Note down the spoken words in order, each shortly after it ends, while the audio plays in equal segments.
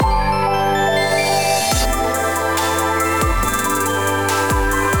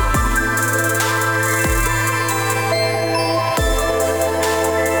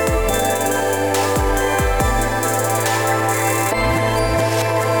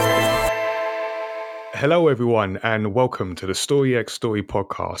Hello, everyone, and welcome to the Story X Story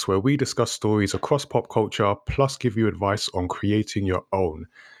podcast, where we discuss stories across pop culture, plus give you advice on creating your own.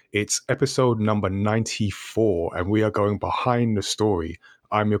 It's episode number 94, and we are going behind the story.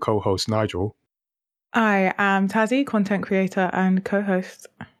 I'm your co-host, Nigel. I am Tazzy, content creator and co-host.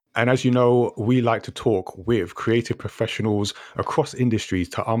 And as you know, we like to talk with creative professionals across industries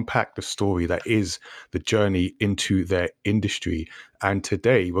to unpack the story that is the journey into their industry. And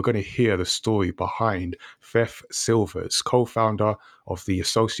today we're going to hear the story behind Fef Silvers, co-founder of the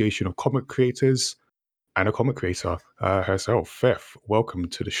Association of Comic Creators and a comic creator herself. Fef, welcome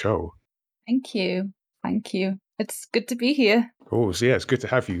to the show. Thank you. Thank you. It's good to be here. Oh, so yeah, it's good to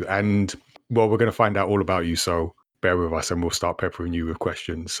have you. And well, we're going to find out all about you. So bear with us and we'll start peppering you with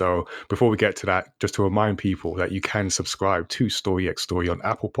questions. So before we get to that, just to remind people that you can subscribe to Story X Story on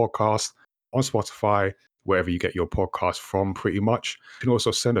Apple Podcasts, on Spotify, wherever you get your podcast from pretty much. You can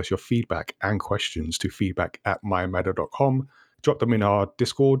also send us your feedback and questions to feedback@myamatter.com. Drop them in our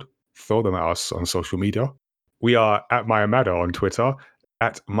Discord, throw them at us on social media. We are at myamatter on Twitter,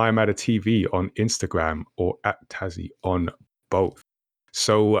 at mymattertv on Instagram, or at Tazzy on both.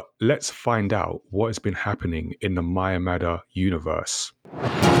 So let's find out what has been happening in the myamatter universe.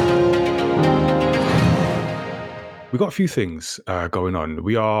 We've got a few things going on.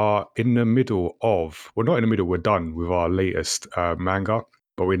 We are in the middle of, well, not in the middle, we're done with our latest manga,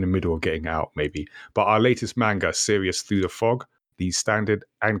 but we're in the middle of getting out maybe. But our latest manga, Sirius Through the Fog, the standard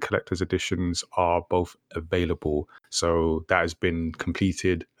and collector's editions are both available. So that has been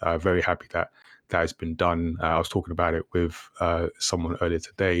completed. Very happy that has been done. I was talking about it with someone earlier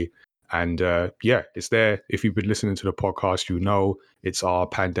today. And yeah, it's there. If you've been listening to the podcast, you know it's our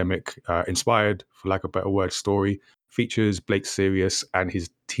pandemic inspired, for lack of a better word, story. Features Blake Sirius and his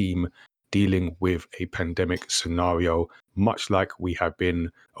team dealing with a pandemic scenario, much like we have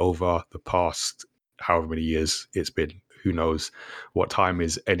been over the past however many years it's been. Who knows what time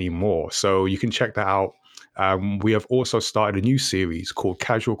is anymore. So you can check that out. We have also started a new series called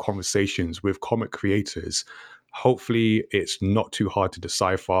Casual Conversations with Comic Creators. Hopefully, it's not too hard to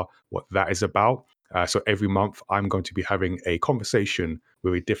decipher what that is about. So every month, I'm going to be having a conversation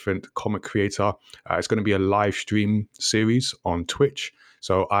with a different comic creator. It's going to be a live stream series on Twitch.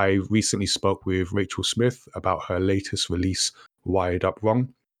 So I recently spoke with Rachel Smith about her latest release, Wired Up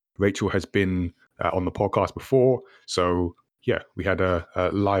Wrong. Rachel has been on the podcast before. So yeah, we had a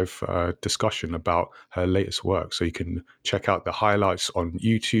live discussion about her latest work. So you can check out the highlights on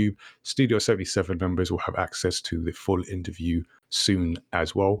YouTube. Studio 77 members will have access to the full interview soon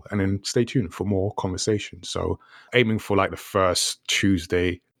as well. And then stay tuned for more conversations. So aiming for like the first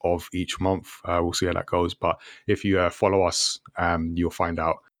Tuesday of each month. We'll see how that goes. But if you follow us, you'll find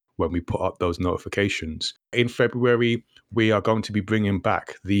out when we put up those notifications. In February, we are going to be bringing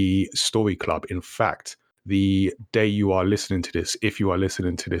back the Story Club. In fact, the day you are listening to this, if you are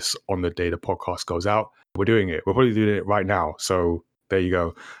listening to this on the day the podcast goes out, we're doing it. We're probably doing it right now. So there you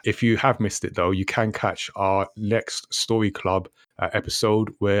go. If you have missed it, though, you can catch our next Story Club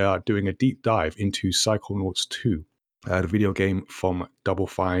episode. We're doing a deep dive into Psychonauts 2. The video game from Double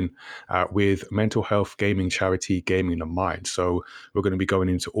Fine with mental health gaming charity Gaming the Mind. So we're going to be going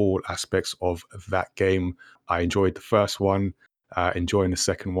into all aspects of that game. I enjoyed the first one, enjoying the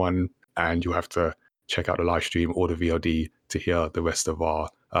second one, and you'll have to check out the live stream or the VOD to hear the rest of our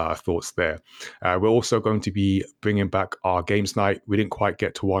thoughts there. We're also going to be bringing back our games night. We didn't quite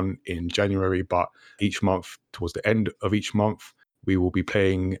get to one in January, but each month, towards the end of each month, we will be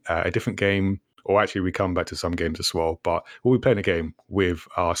playing a different game. Or actually, we come back to some games as well, but we'll be playing a game with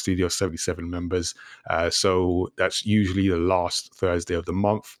our Studio 77 members. So that's usually the last Thursday of the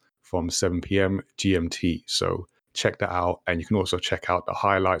month from 7 p.m. GMT. So check that out. And you can also check out the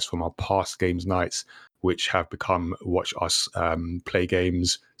highlights from our past games nights, which have become watch us play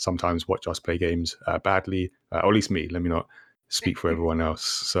games, sometimes watch us play games badly, or at least me, let me not speak for everyone else.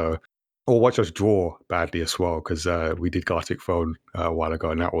 So, or watch us draw badly as well, because we did Gartic Phone a while ago,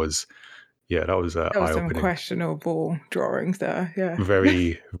 and that was There were some eye-opening. questionable drawings there, yeah.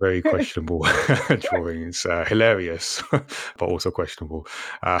 Very, very questionable drawings. Hilarious, but also questionable.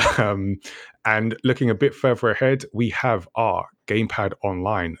 And looking a bit further ahead, we have our Gamepad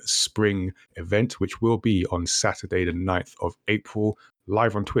Online spring event, which will be on Saturday, the 9th of April,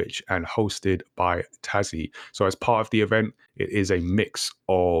 live on Twitch and hosted by Tazzy. So as part of the event, it is a mix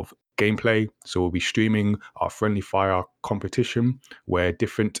of gameplay. So we'll be streaming our Friendly Fire competition where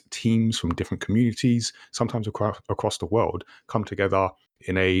different teams from different communities, sometimes across the world, come together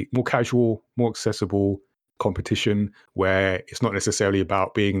in a more casual, more accessible competition where it's not necessarily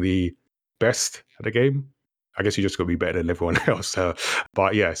about being the best at the game, I guess you just got to be better than everyone else.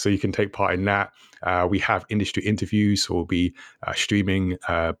 But yeah, so you can take part in that. We have industry interviews, so we'll be streaming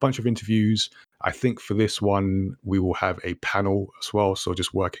a bunch of interviews. I think for this one, we will have a panel as well. So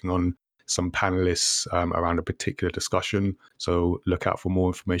just working on some panelists around a particular discussion. So look out for more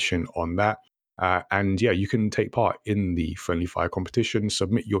information on that. And yeah, you can take part in the Friendly Fire competition,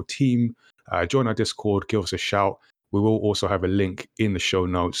 submit your team, join our Discord, give us a shout. We will also have a link in the show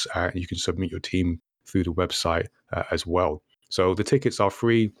notes. You can submit your team through the website as well. So the tickets are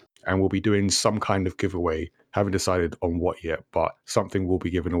free, and we'll be doing some kind of giveaway. Haven't decided on what yet, but something will be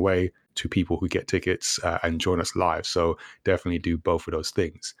given away to people who get tickets and join us live. So definitely do both of those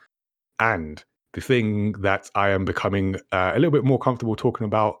things. And the thing that I am becoming a little bit more comfortable talking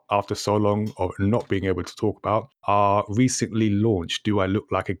about after so long of not being able to talk about, our recently launched Do I Look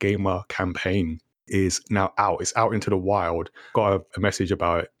Like a Gamer campaign is now out. It's out into the wild. Got a message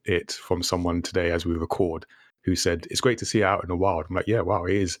about it from someone today as we record who said, it's great to see it out in the wild. I'm like, yeah, wow,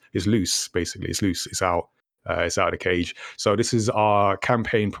 it is. It's loose, basically. It's loose. It's out. It's out of the cage. So this is our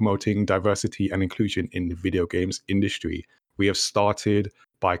campaign promoting diversity and inclusion in the video games industry. We have started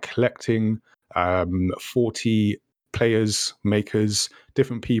by collecting 40 players, makers,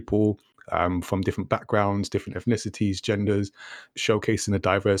 different people from different backgrounds, different ethnicities, genders, showcasing the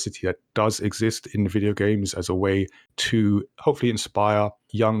diversity that does exist in video games as a way to hopefully inspire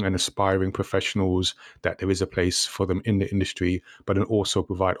young and aspiring professionals that there is a place for them in the industry, but then also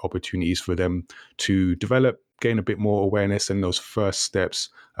provide opportunities for them to develop, gain a bit more awareness and those first steps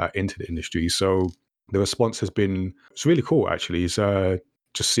into the industry. So the response has been, it's really cool actually. It's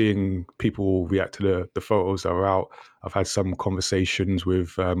just seeing people react to the photos that are out. I've had some conversations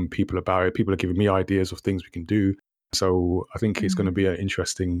with people about it. People are giving me ideas of things we can do. So I think it's going to be an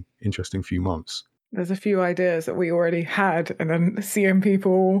interesting few months. There's a few ideas that we already had, and then seeing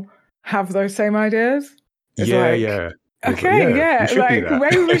people have those same ideas. Yeah. Okay, yeah, like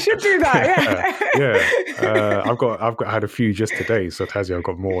maybe we should do that. Yeah. I've had a few just today, so Tazzy, I've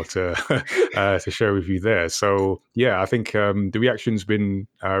got more to share with you there. So yeah, I think the reaction's been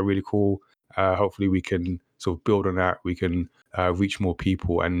really cool. Hopefully, we can sort of build on that. We can reach more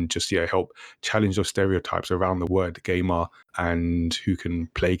people and just help challenge those stereotypes around the word gamer and who can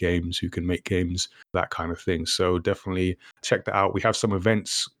play games, who can make games, that kind of thing. So definitely check that out. We have some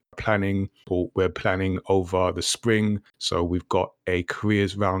events we're planning over the spring. So we've got a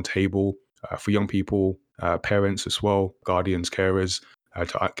careers roundtable for young people, parents as well, guardians, carers,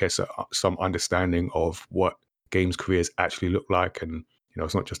 to get some understanding of what games careers actually look like. And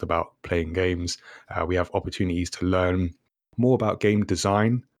it's not just about playing games. We have opportunities to learn more about game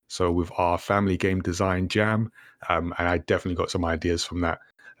design. So with our family game design jam, and I definitely got some ideas from that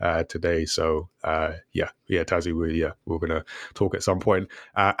today. So Tazzy, we're going to talk at some point.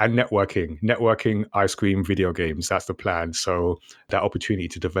 And networking, ice cream, video games, that's the plan. So that opportunity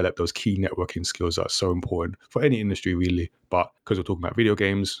to develop those key networking skills are so important for any industry really. But because we're talking about video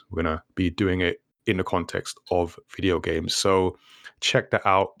games, we're going to be doing it in the context of video games. So check that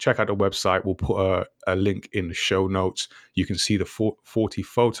out. Check out the website. We'll put a link in the show notes. You can see the 40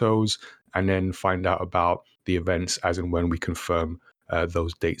 photos and then find out about the events as and when we confirm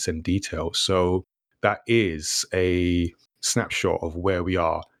those dates and details. So that is a snapshot of where we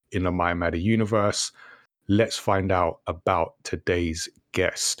are in the My Matter universe. Let's find out about today's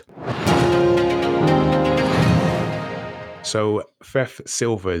guest. So Fef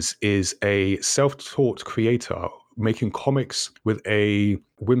Silvers is a self-taught creator making comics with a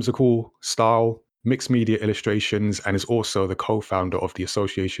whimsical style, mixed media illustrations, and is also the co-founder of the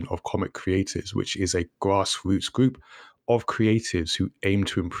Association of Comic Creators, which is a grassroots group of creatives who aim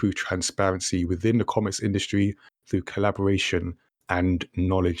to improve transparency within the comics industry through collaboration and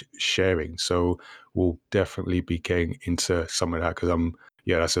knowledge sharing. So we'll definitely be getting into some of that because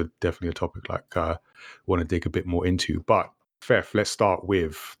that's definitely a topic I want to dig a bit more into. But Fef, let's start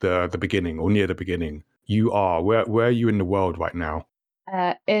with the beginning or near the beginning. You are where are you in the world right now?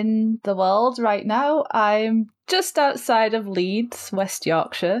 In the world right now, I'm just outside of Leeds, West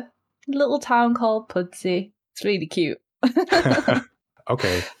Yorkshire, a little town called Pudsey. It's really cute.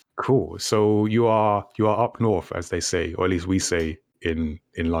 Okay, cool. So you are up north, as they say, or at least we say in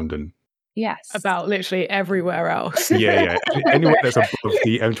London. Yes. About literally everywhere else. Yeah. Anywhere that's above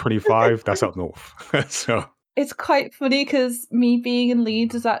the M25, that's up north. So it's quite funny because me being in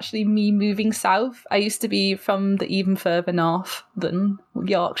Leeds is actually me moving south. I used to be from the even further north than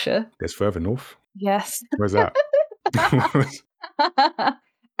Yorkshire. There's further north? Yes. Where's that?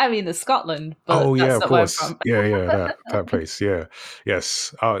 I mean, there's Scotland. But oh, yeah, of course. From. That place. Yeah.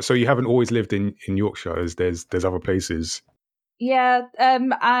 Yes. So you haven't always lived in Yorkshire. There's other places. Yeah.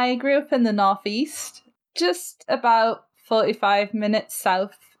 I grew up in the northeast. just about 45 minutes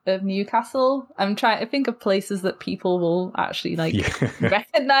south of Newcastle. I'm trying to think of places that people will actually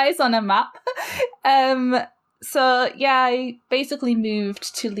recognize on a map. So yeah, I basically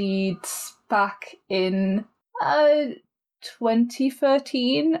moved to Leeds back in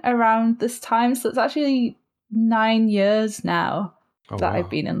 2013 around this time. So it's actually 9 years now that I've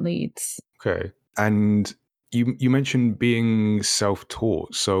been in Leeds. Okay. And you mentioned being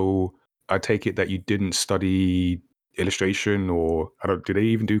self-taught. So I take it that you didn't study illustration, or do they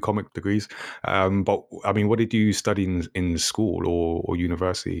even do comic degrees? But I mean, what did you study in school or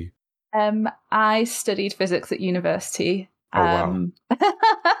university? I studied physics at university. Oh wow,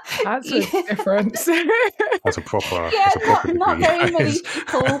 that's a difference. That's a proper. Yeah, that's a proper not degree. very many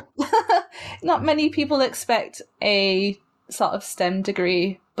people. Not many people expect a sort of STEM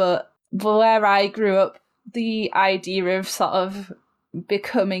degree, but where I grew up, the idea of sort of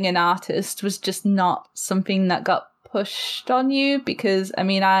becoming an artist was just not something that got pushed on you, because I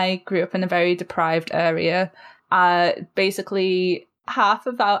mean, I grew up in a very deprived area. Basically, half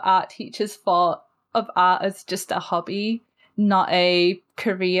of our art teachers thought of art as just a hobby, not a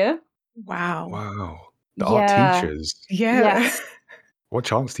career. Wow. The art teachers. Yeah. Yes. What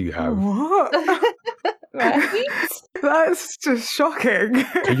chance do you have? What? Right? That's just shocking.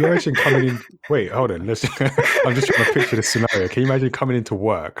 Can you imagine coming in? Wait, hold on. I'm just trying to picture the scenario. Can you imagine coming into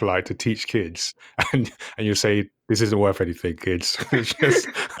work, like, to teach kids, and you say, "This isn't worth anything, kids." Just...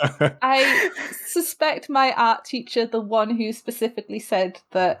 I suspect my art teacher, the one who specifically said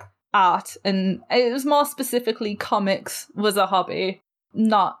that art, and it was more specifically comics, was a hobby,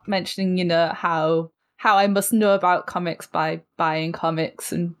 not mentioning, how I must know about comics by buying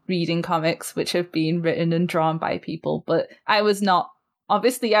comics and reading comics, which have been written and drawn by people. But I was not,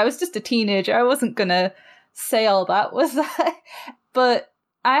 obviously, I was just a teenager. I wasn't going to say all that, was I? But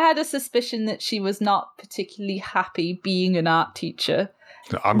I had a suspicion that she was not particularly happy being an art teacher.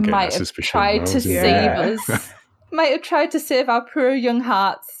 I'm getting that suspicion. Tried to save us. Might have tried to save our poor young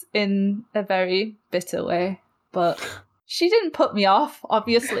hearts in a very bitter way. But she didn't put me off,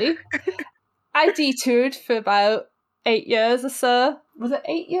 obviously. I detoured for about 8 years or so. Was it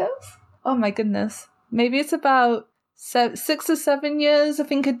 8 years? Oh my goodness. Maybe it's about 6 or 7 years, I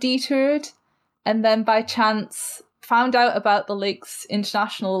think I detoured. And then by chance found out about the Lakes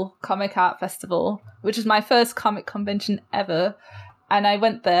International Comic Art Festival, which was my first comic convention ever. And I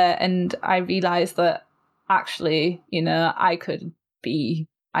went there and I realised that actually, I could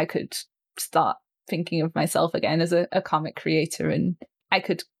start thinking of myself again as a comic creator, and I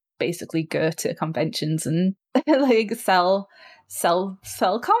could basically go to conventions and like sell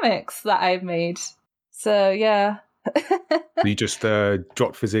comics that I've made. So yeah. You just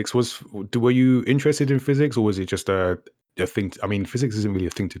dropped physics. Were you interested in physics, or was it just a thing? I mean, physics isn't really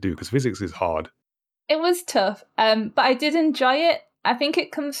a thing to do because physics is hard. It was tough, but I did enjoy it. I think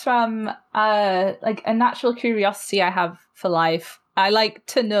it comes from like a natural curiosity I have for life. I like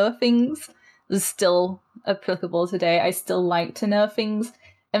to know things. It's still applicable today. I still like to know things.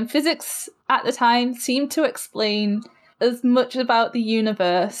 And physics at the time seemed to explain as much about the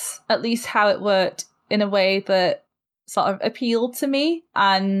universe, at least how it worked, in a way that sort of appealed to me.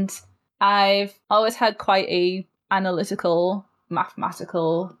 And I've always had quite a analytical,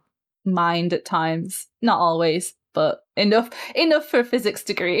 mathematical mind at times. Not always, but enough for a physics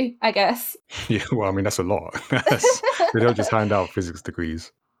degree, I guess. Yeah, well, I mean, that's a lot. They don't just hand out physics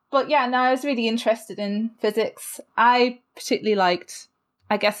degrees. But yeah, no, I was really interested in physics. I particularly liked,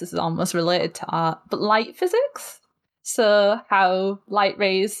 I guess this is almost related to art, but light physics. So how light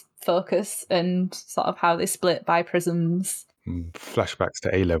rays focus and sort of how they split by prisms. Flashbacks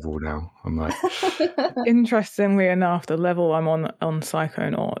to A-level now. I'm like... Interestingly enough, the level I'm on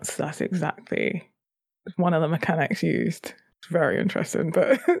Psychonauts, that's exactly one of the mechanics used. It's very interesting,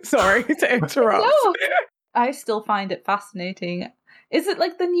 but sorry to interrupt. No, I still find it fascinating. Is it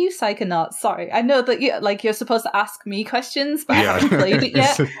like the new Psychonauts? Sorry, I know that you're supposed to ask me questions, but I haven't played it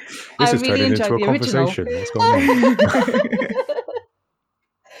yet. This is turning into a conversation. What's going on?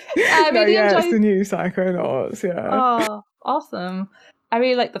 It's the new Psychonauts. Yeah. Oh, awesome! I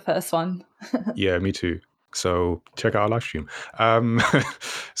really like the first one. Yeah, me too. So check out our live stream.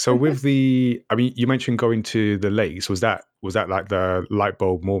 So with you mentioned going to the lakes. Was that like the light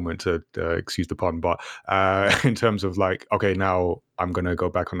bulb moment, to excuse the pun, but in terms of like, okay, now I'm going to go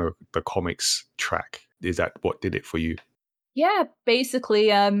back on the comics track. Is that what did it for you? Yeah,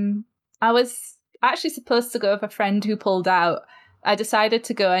 basically, I was actually supposed to go with a friend who pulled out. I decided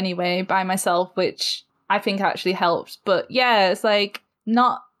to go anyway by myself, which I think actually helped. But yeah, it's like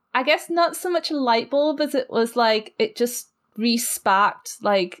not so much a light bulb as it was like it just re-sparked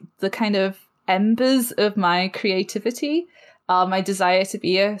like the kind of embers of my creativity are my desire to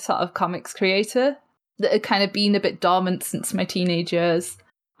be a sort of comics creator that had kind of been a bit dormant since my teenage years.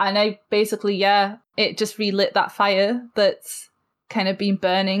 And I basically, it just relit that fire that's kind of been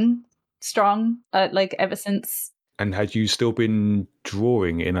burning strong, like ever since. And had you still been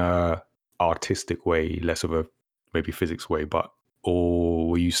drawing in a artistic way, less of a maybe physics way, or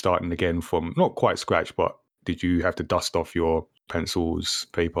were you starting again from not quite scratch, but did you have to dust off your pencils,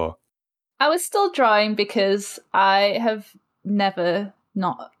 paper? I was still drawing because I have never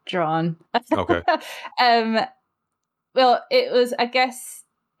not drawn. Okay. Well, I guess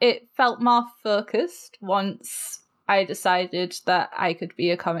it felt more focused once I decided that I could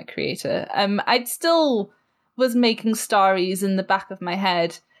be a comic creator. I'd still was making stories in the back of my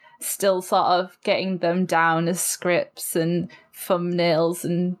head, still sort of getting them down as scripts and thumbnails,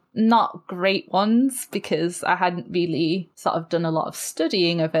 and not great ones because I hadn't really sort of done a lot of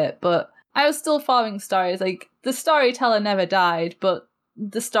studying of it, but I was still following stories. Like, the storyteller never died, but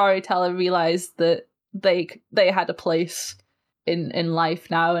the storyteller realized that they had a place in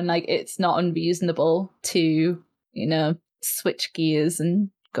life now, and like it's not unreasonable to, switch gears and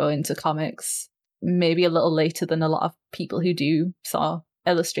go into comics maybe a little later than a lot of people who do sort of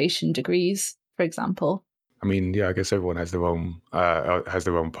illustration degrees, for example. I mean, yeah, I guess everyone has their own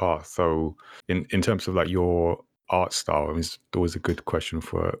path. So in terms of like your art style, I mean, it's always a good question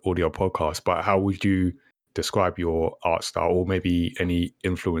for audio podcast, but how would you describe your art style, or maybe any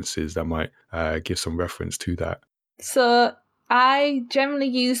influences that might give some reference to that? So I generally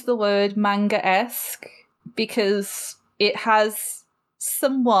use the word manga-esque because it has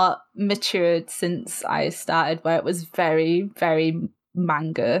somewhat matured since I started, where it was very, very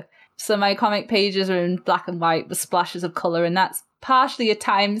manga. So my comic pages are in black and white with splashes of colour, and that's partially a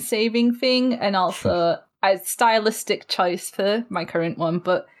time-saving thing and also a stylistic choice for my current one.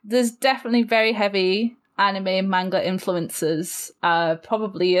 But there's definitely very heavy anime and manga influences,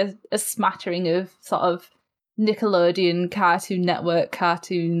 probably a smattering of sort of Nickelodeon, Cartoon Network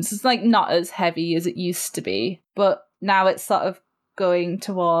cartoons. It's like not as heavy as it used to be, but now it's sort of going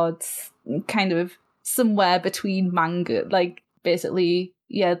towards kind of somewhere between manga, like basically,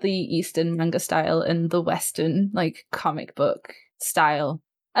 the Eastern manga style and the Western like comic book style.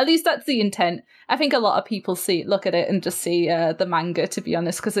 At least that's the intent. I think a lot of people look at it and just see the manga, to be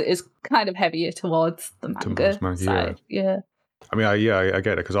honest, because it is kind of heavier towards the manga side. Yeah. I mean, I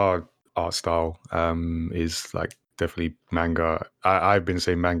get it, because our art style is like definitely manga. I've been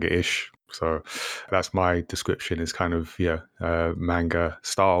saying manga-ish, so that's my description, is kind of manga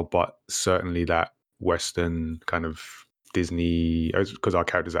style, but certainly that Western kind of Disney, because our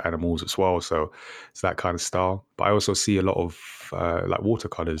characters are animals as well, so it's that kind of style. But I also see a lot of like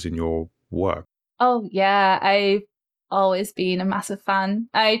watercolors in your work. Oh yeah, I've always been a massive fan.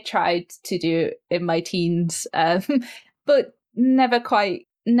 I tried to do it in my teens, but never quite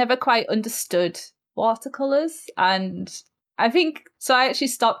understood watercolors. And I think so. I actually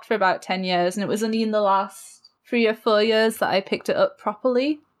stopped for about 10 years, and it was only in the last 3 or 4 years that I picked it up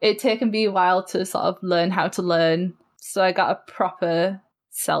properly. It'd taken me a while to sort of learn how to learn. So I got a proper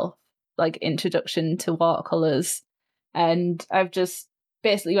introduction to watercolors, and I've just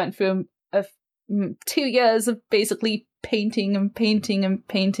basically went through 2 years of basically painting,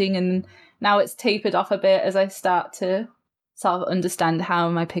 and now it's tapered off a bit as I start to sort of understand how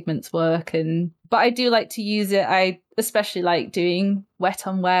my pigments work. But I do like to use it. I especially like doing wet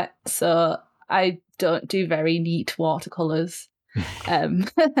on wet, so I don't do very neat watercolors.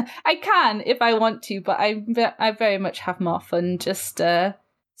 I can if I want to, but I very much have more fun just sort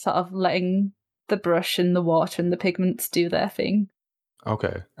of letting the brush and the water and the pigments do their thing.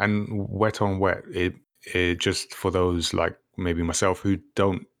 Okay. And wet on wet, it just for those like maybe myself who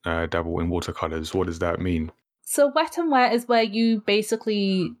don't dabble in watercolors, what does that mean? So wet on wet is where you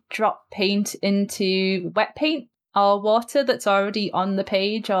basically drop paint into wet paint or water that's already on the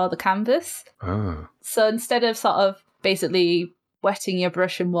page or the canvas. Ah. So instead of sort of basically wetting your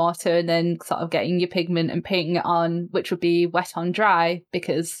brush in water and then sort of getting your pigment and painting it on, which would be wet on dry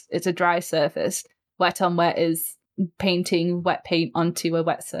because it's a dry surface, wet on wet is painting wet paint onto a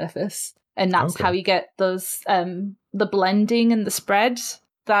wet surface. And that's how you get those, the blending and the spread.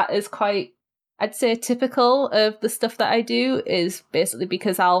 That is quite, I'd say, typical of the stuff that I do, is basically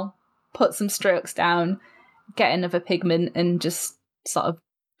because I'll put some strokes down, get another pigment and just sort of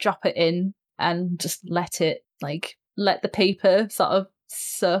drop it in and just let the paper sort of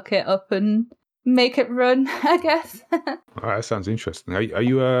soak it up and make it run, I guess. All right, that sounds interesting. Are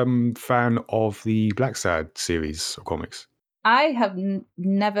you a fan of the Black Sad series of comics? I have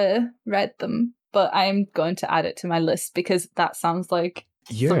never read them, but I'm going to add it to my list because that sounds like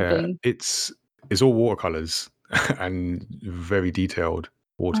something? it's all watercolors and very detailed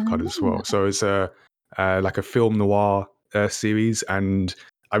watercolors as well. Ah. So it's like a film noir series, and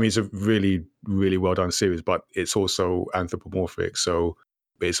I mean it's a really really well done series, but it's also anthropomorphic. So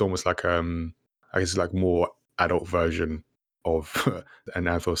it's almost like I guess like more adult version of an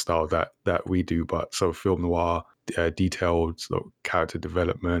anthro style that we do, but so film noir, detailed sort of character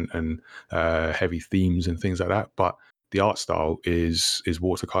development and heavy themes and things like that. But the art style is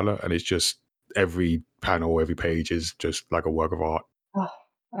watercolor, and it's just every panel, every page is just like a work of art. Oh,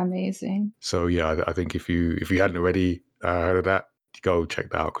 amazing. So yeah, I think if you hadn't already heard of that, go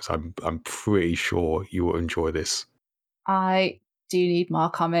check that out, because I'm pretty sure you will enjoy this. I do need more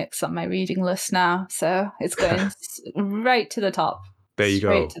comics on my reading list now, so it's going right to the top. There you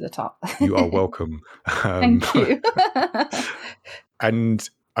Straight go. to the top. You are welcome. Thank you. And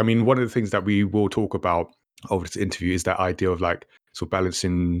I mean, one of the things that we will talk about over this interview is that idea of like sort of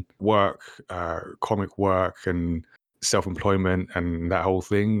balancing work, comic work, and self-employment and that whole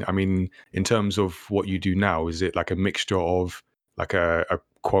thing. I mean, in terms of what you do now, is it like a mixture of like a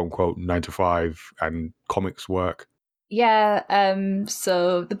quote unquote 9 to 5 and comics work? Yeah,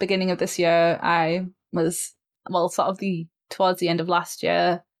 so the beginning of this year, I was, well, sort of towards the end of last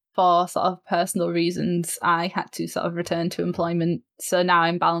year, for sort of personal reasons, I had to sort of return to employment. So now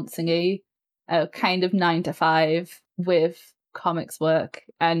I'm balancing a kind of 9 to 5 with comics work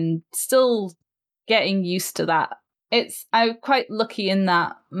and still getting used to that. I'm quite lucky in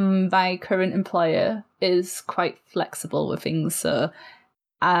that my current employer is quite flexible with things, so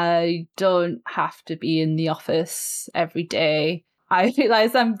I don't have to be in the office every day. I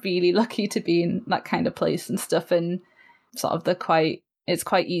realize I'm really lucky to be in that kind of place and stuff, and sort of it's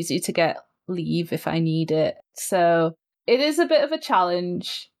quite easy to get leave if I need it. So it is a bit of a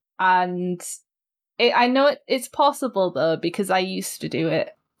challenge, and I know it's possible though, because I used to do it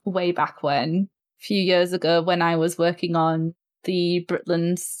way back when, a few years ago, when I was working on the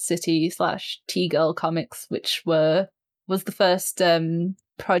Britland City / T-Girl comics, which was the first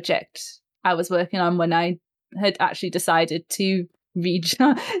project I was working on when I had actually decided to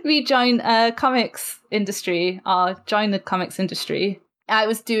rejoin comics industry, or join the comics industry. I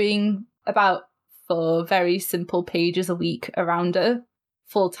was doing about 4 very simple pages a week around a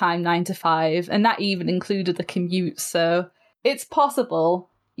full-time 9 to 5, and that even included the commute. So it's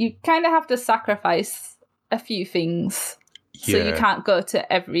possible. You kind of have to sacrifice a few things. So you can't go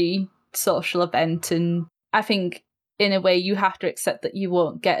to every social event, and I think in a way you have to accept that you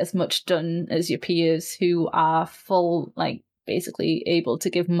won't get as much done as your peers who are full, like basically able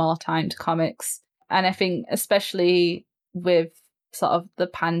to give more time to comics. And I think especially with sort of the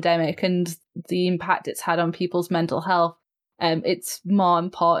pandemic and the impact it's had on people's mental health, it's more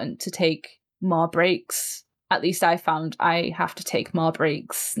important to take more breaks. At least I found I have to take more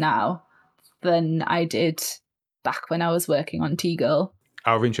breaks now than I did back when I was working on T-Girl.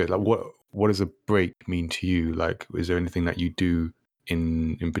 Out of interest, like what does a break mean to you? Like, is there anything that you do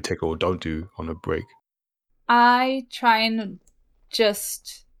in particular or don't do on a break? I try and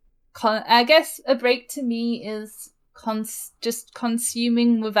just I guess a break to me is just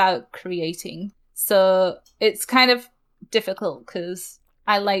consuming without creating. So it's kind of difficult because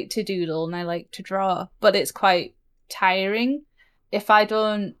I like to doodle and I like to draw, but it's quite tiring. If I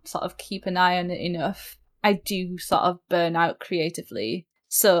don't sort of keep an eye on it enough, I do sort of burn out creatively.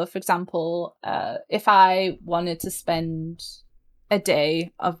 So, for example, if I wanted to spend a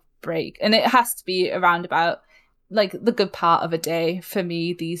day of break, and it has to be around about like the good part of a day for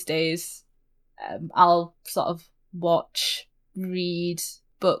me these days, I'll sort of read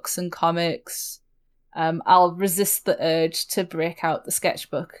books and comics. I'll resist the urge to break out the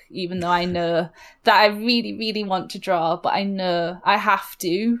sketchbook, even though I know that I really, really want to draw, but I know I have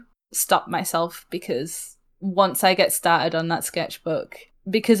to stop myself, because once I get started on that sketchbook,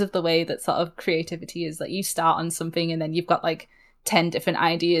 because of the way that sort of creativity is, that you start on something and then you've got like 10 different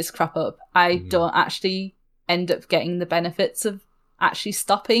ideas crop up, I don't actually end up getting the benefits of actually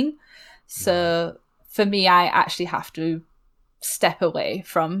stopping. So for me, I actually have to step away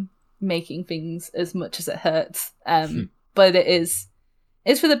from making things as much as it hurts. But it's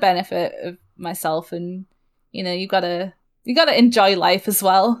for the benefit of myself, and you gotta enjoy life as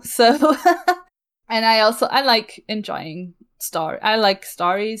well. So and I like enjoying I like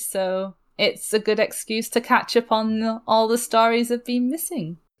stories, so it's a good excuse to catch up on all the stories I've been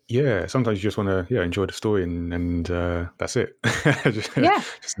missing. Yeah, sometimes you just want to enjoy the story and that's it. just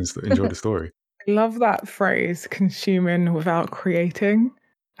enjoy the story. I love that phrase, consuming without creating.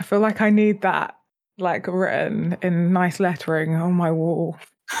 I feel like I need that like written in nice lettering on my wall.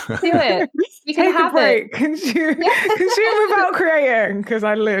 Do it. You can Take have a break. Consume without creating, because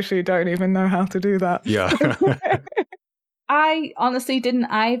I literally don't even know how to do that. Yeah. I honestly didn't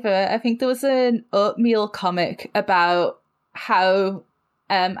either. I think there was an Oatmeal comic about how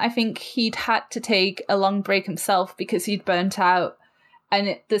I think he'd had to take a long break himself because he'd burnt out.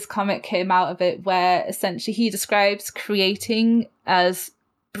 And this comic came out of it where essentially he describes creating as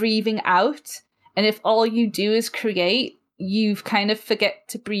breathing out. And if all you do is create, you kind of forget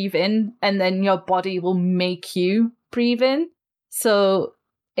to breathe in, and then your body will make you breathe in. So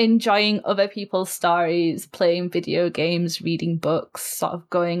enjoying other people's stories, playing video games, reading books, sort of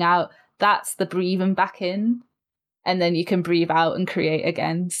going out, that's the breathing back in. And then you can breathe out and create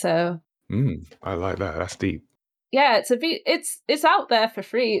again. So I like that. That's deep. yeah, it's out there for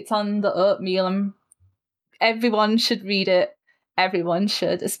free. It's on the Oatmeal, and everyone should read it. Everyone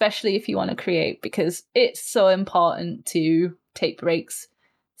should, especially if you want to create, because it's so important to take breaks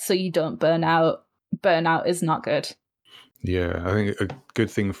so you don't burn out. Burnout is not good. Yeah, I think a good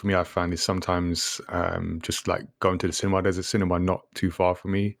thing for me I find is sometimes just like going to the cinema. There's a cinema not too far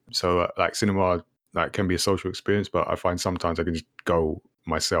from me, so like cinema like can be a social experience, but I find sometimes I can just go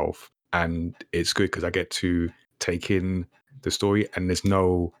myself, and it's good because I get to take in the story, and it's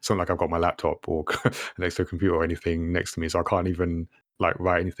not like I've got my laptop or an extra computer or anything next to me, so I can't even like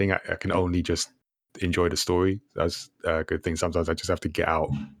write anything. I can only just enjoy the story. That's a good thing. Sometimes I just have to get out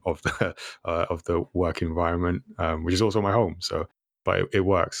of the work environment, which is also my home. So, but it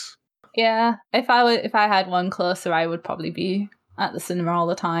works. Yeah, if I had one closer, I would probably be at the cinema all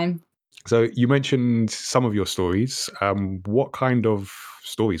the time. So you mentioned some of your stories. What kind of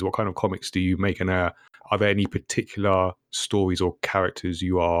stories, what kind of comics do you make? And are there any particular stories or characters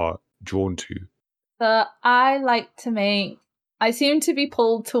you are drawn to? So I seem to be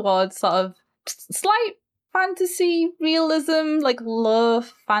pulled towards sort of slight fantasy realism, like low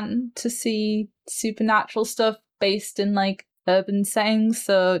fantasy supernatural stuff based in like urban settings.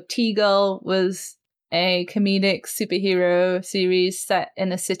 So T-Girl was a comedic superhero series set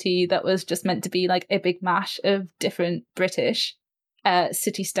in a city that was just meant to be like a big mash of different British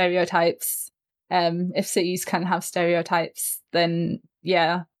city stereotypes. If cities can have stereotypes, then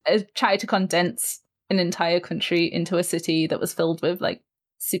yeah, I tried to condense an entire country into a city that was filled with like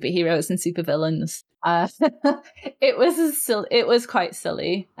superheroes and supervillains. It was quite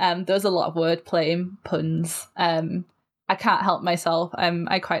silly. There was a lot of wordplay and puns. I can't help myself.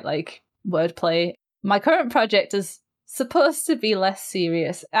 I quite like wordplay. My current project is supposed to be less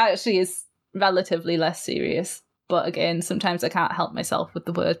serious. Actually, is relatively less serious. But again, sometimes I can't help myself with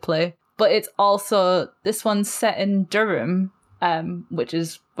the wordplay. But it's also, this one's set in Durham, which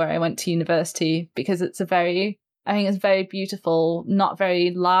is where I went to university, because it's a very beautiful, not very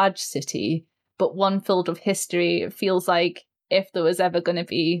large city, but one filled with history. It feels like if there was ever going to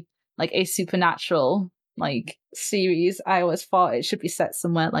be like a supernatural like series, I always thought it should be set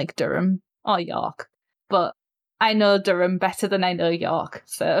somewhere like Durham or York. But I know Durham better than I know York,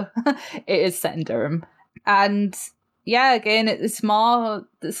 so it is set in Durham. And yeah, again, this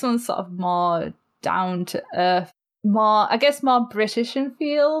one's sort of more down to earth, more British in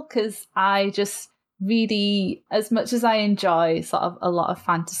feel, because I just really, as much as I enjoy sort of a lot of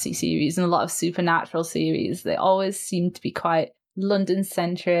fantasy series and a lot of supernatural series, they always seem to be quite London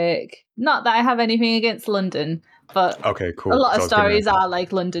centric. Not that I have anything against London, but okay, cool. a lot of stories are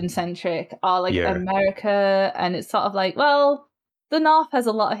like London centric, or like America, and it's sort of like, well, the North has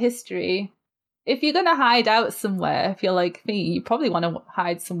a lot of history. If you're gonna hide out somewhere, if you're like me, you probably want to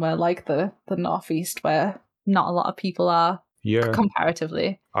hide somewhere like the Northeast, where not a lot of people are. Yeah,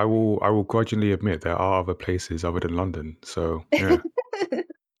 comparatively. I will grudgingly admit there are other places other than London. So yeah.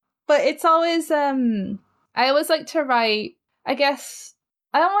 But it's always I always like to write, I guess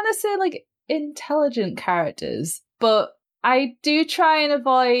I don't want to say like intelligent characters, but I do try and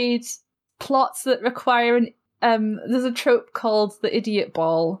avoid plots that require there's a trope called the idiot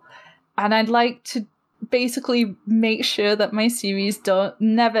ball, and I'd like to basically make sure that my series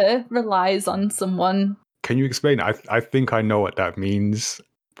never relies on someone. Can you explain? I think I know what that means,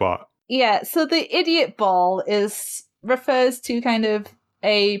 but yeah. So the idiot ball refers to kind of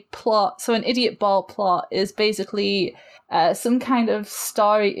a plot. So an idiot ball plot is basically some kind of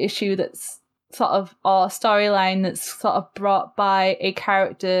story issue that's sort of, or storyline that's sort of brought by a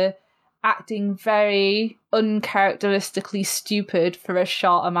character acting very uncharacteristically stupid for a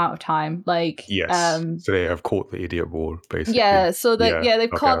short amount of time. Like yes, so they have caught the idiot ball, basically. Yeah, so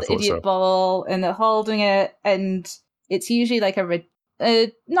they've caught the idiot ball and they're holding it, and it's usually like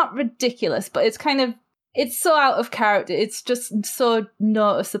not ridiculous, but it's kind of, it's so out of character. It's just so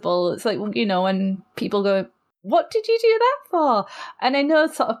noticeable. It's like, you know, when people go what did you do that for? And I know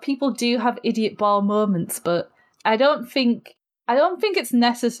sort of people do have idiot ball moments, but I don't think it's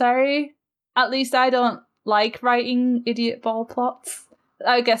necessary. At least I don't like writing idiot ball plots.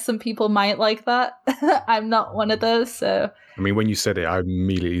 I guess some people might like that. I'm not one of those, so. I mean, when you said it, I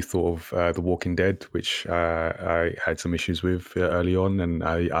immediately thought of The Walking Dead, which I had some issues with early on, and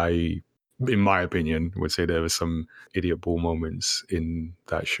I, in my opinion, would say there were some idiot ball moments in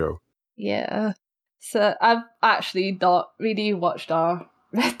that show. Yeah. So I've actually not really watched or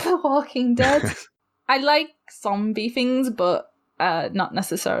read The Walking Dead. I like zombie things, but not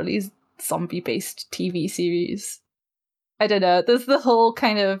necessarily zombie-based TV series. I don't know. There's the whole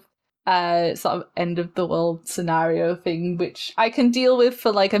kind of sort of end of the world scenario thing, which I can deal with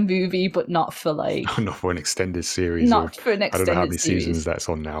for like a movie, but not for like Not for an extended series. not for an I don't know how extended many series. seasons that's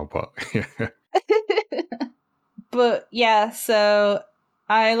on now, but yeah. But yeah, so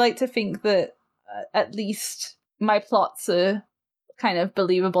I like to think that at least my plots are kind of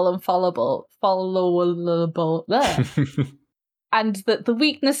believable and followable, and that the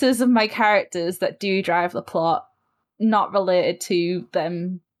weaknesses of my characters that do drive the plot, not related to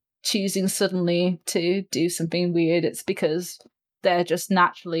them choosing suddenly to do something weird. It's because they're just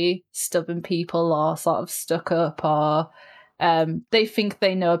naturally stubborn people or sort of stuck up, or they think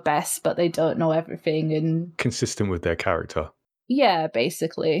they know best, but they don't know everything. And consistent with their character. Yeah,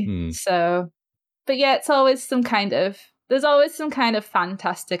 basically. So, but yeah, there's always some kind of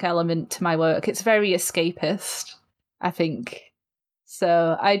fantastic element to my work. It's very escapist, I think.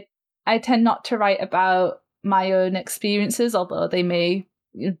 So I tend not to write about my own experiences, although they may,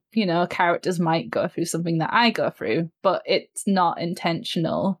 characters might go through something that I go through, but it's not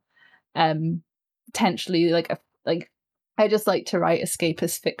intentional. Potentially, like I just like to write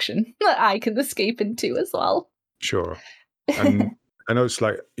escapist fiction that I can escape into as well. Sure. And I know it's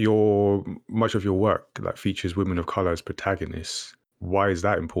like much of your work like features women of color as protagonists. Why is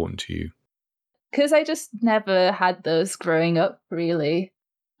that important to you? Because I just never had those growing up, really.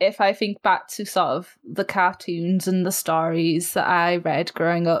 If I think back to sort of the cartoons and the stories that I read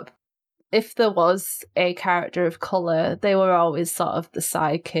growing up, if there was a character of colour, they were always sort of the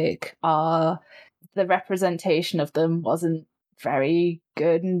sidekick, or the representation of them wasn't very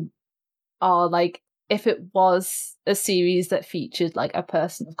good, or like if it was a series that featured like a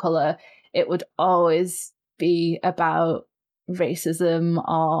person of colour, it would always be about racism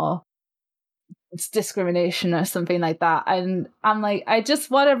or discrimination or something like that. And I'm like, I just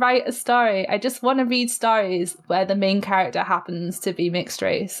want to write a story. I just want to read stories where the main character happens to be mixed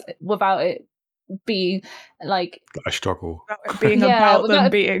race without it being like a struggle. Being about them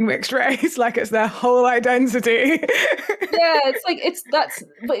being mixed race, like it's their whole identity.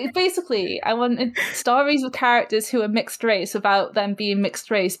 But basically I wanted stories with characters who are mixed race without them being mixed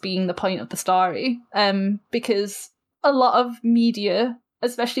race being the point of the story. Because a lot of media,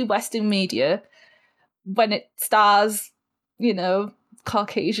 especially Western media, when it stars,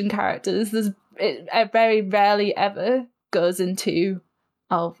 Caucasian characters, it very rarely ever goes into,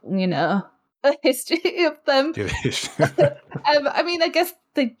 a history of them. I mean, I guess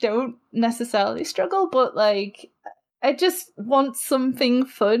they don't necessarily struggle, but like, I just want something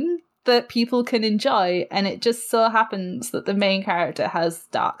fun that people can enjoy, and it just so happens that the main character has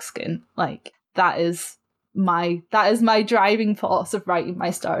dark skin. Like, that is my driving force of writing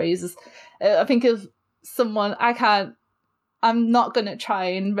my stories. I think of someone, I'm not gonna try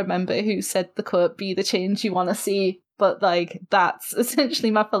and remember who said the quote, "Be the change you want to see," but like, that's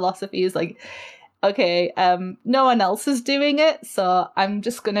essentially my philosophy, is like, okay, no one else is doing it, so I'm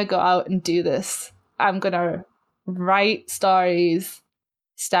just gonna go out and do this. I'm gonna write stories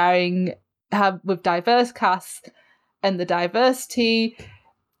with diverse casts, and the diversity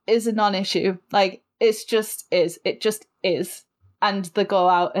is a non-issue. Like, it just is. And they go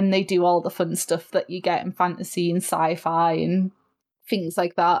out and they do all the fun stuff that you get in fantasy and sci-fi and things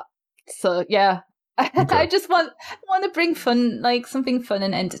like that. So yeah, okay. I just want to bring fun, like something fun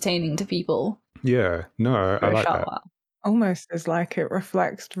and entertaining to people. Yeah, no, I like that. While. Almost as like it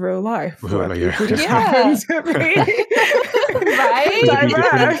reflects real life, where like, people just happen to be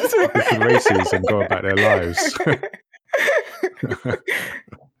diverse, different races and go about their lives.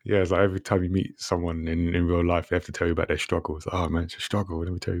 Yeah, it's like every time you meet someone in real life, they have to tell you about their struggles. Oh man, it's a struggle.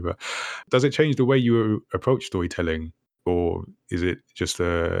 Let me tell you about. Does it change the way you approach storytelling, or is it just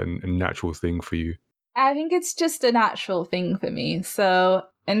a natural thing for you? I think it's just a natural thing for me. So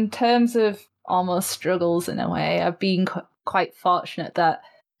in terms of almost struggles, in a way, I've been quite fortunate that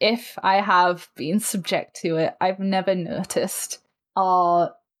if I have been subject to it, I've never noticed.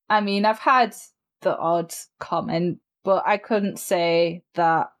 Or, I mean, I've had the odd comment, but I couldn't say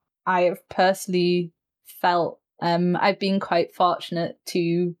that I have personally felt. I've been quite fortunate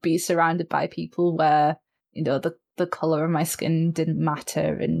to be surrounded by people where, you know, the color of my skin didn't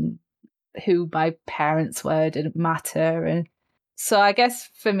matter and who my parents were didn't matter. And so I guess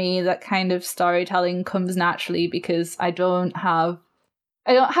for me, that kind of storytelling comes naturally because I don't have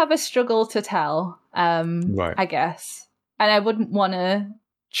a struggle to tell, Right. I guess. And I wouldn't want to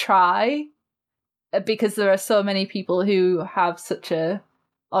try because there are so many people who have such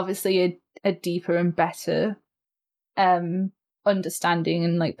obviously a deeper and better understanding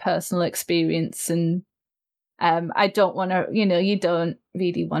and like personal experience. And I don't want to, you don't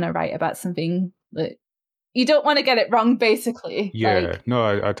really want to write about something that you don't want to get it wrong, basically. Yeah,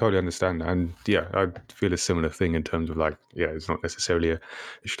 no, I totally understand that. And yeah, I feel a similar thing in terms of like, yeah, it's not necessarily a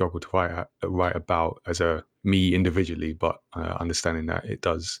struggle to write about as a me individually, but understanding that it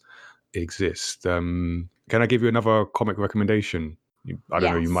does exist. Can I give you another comic recommendation? I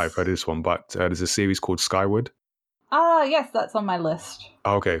don't know, you might have heard of this one, but there's a series called Skyward. Yes, that's on my list.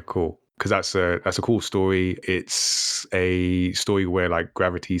 Okay, cool. Because that's a cool story. It's a story where like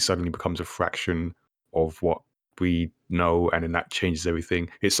gravity suddenly becomes a fraction of what we know, and then that changes everything.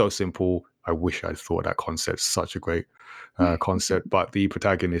 It's so simple. I wish I'd thought of that concept. Such a great concept. But the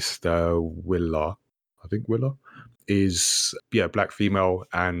protagonist, Willa, I think Willa, is black female,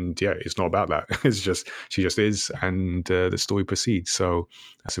 and yeah, it's not about that. It's just she just is, and the story proceeds. So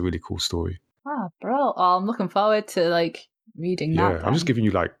that's a really cool story. Bro, I'm looking forward to like reading that. Yeah, I'm just giving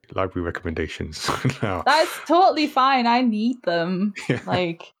you like library recommendations now. That's totally fine. I need them. Yeah.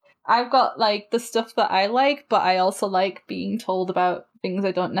 Like, I've got like the stuff that I like, but I also like being told about things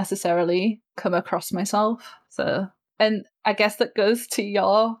I don't necessarily come across myself. So, and I guess that goes to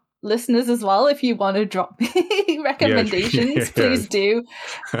your listeners as well. If you want to drop me recommendations, please do.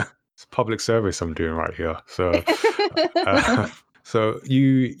 It's public service I'm doing right here. So, so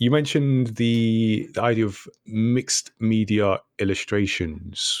you mentioned the idea of mixed media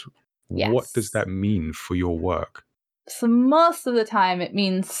illustrations. Yes. What does that mean for your work? So most of the time it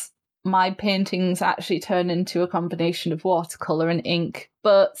means my paintings actually turn into a combination of watercolor and ink.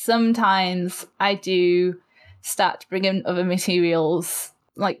 But sometimes I do start to bring in other materials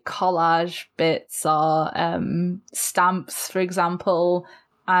like collage bits or stamps, for example.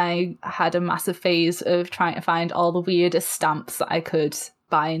 I had a massive phase of trying to find all the weirdest stamps that I could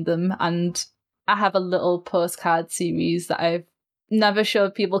bind them. And I have a little postcard series that I've never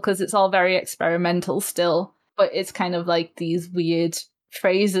showed people because it's all very experimental still. But it's kind of like these weird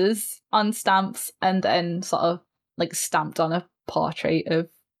phrases on stamps and then sort of like stamped on a portrait of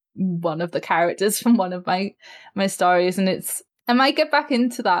one of the characters from one of my stories. And I might get back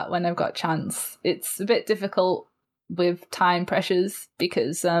into that when I've got a chance. It's a bit difficult with time pressures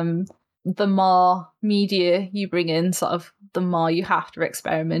because the more media you bring in, sort of the more you have to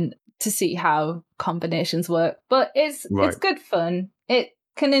experiment to see how combinations work. But it's good fun. It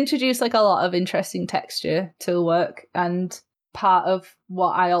can introduce like a lot of interesting texture to the work, and part of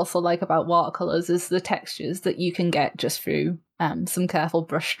what I also like about watercolors is the textures that you can get just through some careful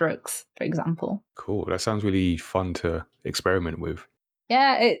brush strokes, for example. Cool. That sounds really fun to experiment with.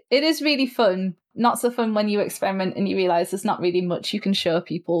 Yeah, it is really fun. Not so fun when you experiment and you realize there's not really much you can show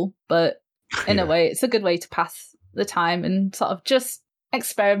people, but in a way it's a good way to pass the time and sort of just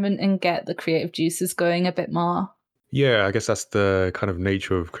experiment and get the creative juices going a bit more. Yeah, I guess that's the kind of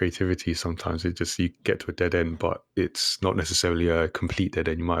nature of creativity. Sometimes you get to a dead end, but it's not necessarily a complete dead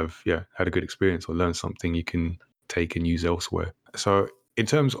end. You might have had a good experience or learned something you can take and use elsewhere. So in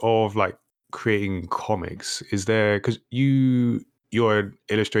terms of like creating comics, is there, because you're an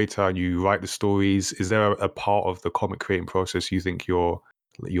illustrator and you write the stories, is there a part of the comic creating process you think you're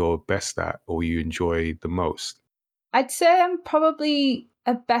best at or you enjoy the most? I'd say I'm probably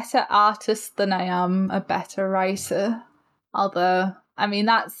a better artist than I am a better writer. Although, I mean,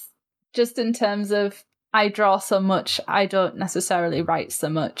 that's just in terms of I draw so much, I don't necessarily write so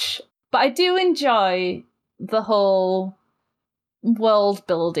much. But I do enjoy the whole world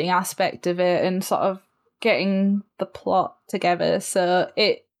building aspect of it and sort of getting the plot together. So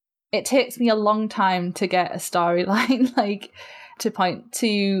it takes me a long time to get a storyline, like to point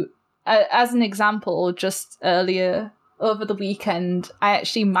to, as an example, just earlier over the weekend, I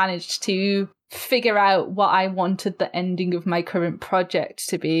actually managed to figure out what I wanted the ending of my current project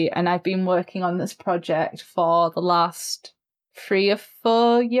to be. And I've been working on this project for the last 3 or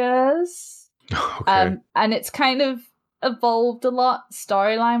 4 years. Okay. And it's kind of evolved a lot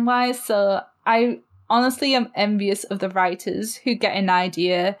storyline wise. So I honestly am envious of the writers who get an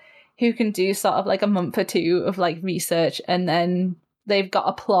idea, who can do sort of like a month or 2 of like research, and then they've got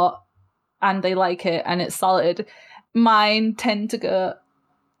a plot and they like it and it's solid. Mine tend to go,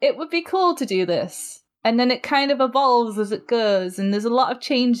 it would be cool to do this. and then it kind of evolves as it goes, and there's a lot of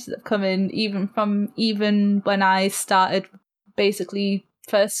changes that have come in even when I started basically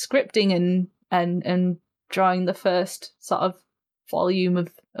first scripting and drawing the first sort of volume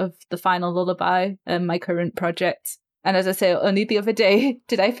of the final lullaby and my current project. And as I say, only the other day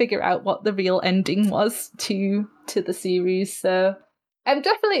did I figure out what the real ending was to the series. So I'm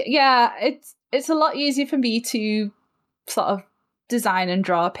definitely, it's a lot easier for me to sort of design and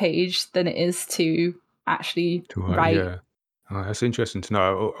draw a page than it is to actually write. Yeah. That's interesting to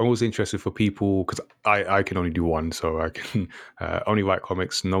know. I'm always interested for people, because I can only do one, so I can only write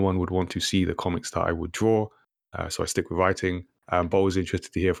comics. No one would want to see the comics that I would draw, so I stick with writing. But always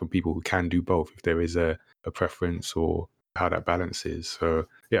interested to hear from people who can do both, if there is a preference or how that balance is. So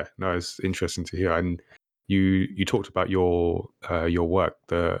yeah, no, it's interesting to hear. And you talked about your work,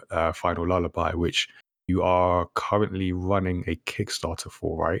 the Final Lullaby, which you are currently running a Kickstarter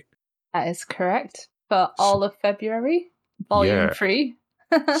for, right? That is correct. For So- all of February, volume Yeah. 3.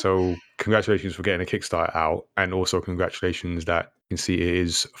 So congratulations for getting a Kickstarter out, and also congratulations that you can see it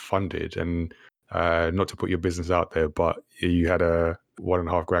is funded. And not to put your business out there, but you had a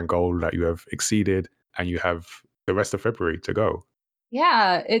 $1.5 grand goal that you have exceeded, and you have the rest of February to go.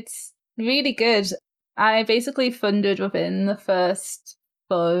 Yeah, it's really good. I basically funded within the first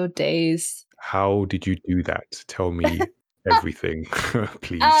 4 days. How did you do that? Tell me everything,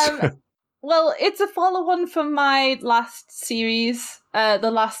 please. Well, it's a follow-on from my last series,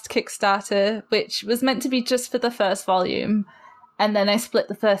 the last Kickstarter, which was meant to be just for the first volume. And then I split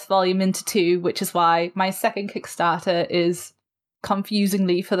the first volume into 2, which is why my second Kickstarter is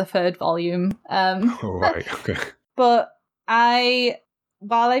confusingly for the third volume. All right. Okay. But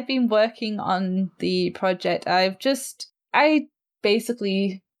while I've been working on the project, I guess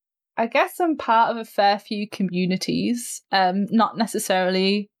I'm part of a fair few communities, not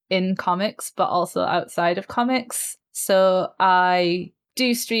necessarily in comics, but also outside of comics. So I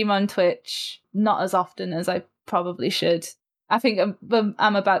do stream on Twitch, not as often as I probably should. I think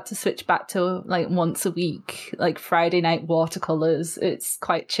I'm about to switch back to like once a week, like Friday night watercolors. It's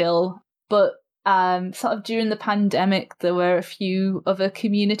quite chill. But sort of during the pandemic, there were a few other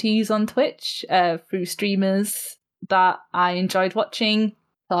communities on Twitch through streamers that I enjoyed watching.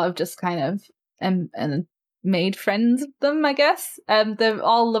 So I've just kind of and made friends with them, I guess. They're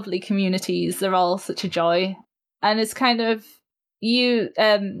all lovely communities. They're all such a joy. And it's kind of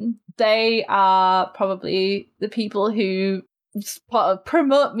they are probably the people who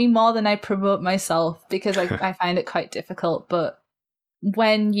promote me more than I promote myself, because I find it quite difficult. But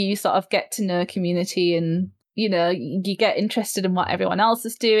when you sort of get to know a community and, you know, you get interested in what everyone else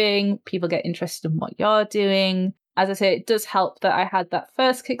is doing, people get interested in what you're doing. As I say, it does help that I had that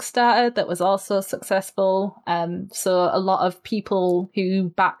first Kickstarter that was also successful. So a lot of people who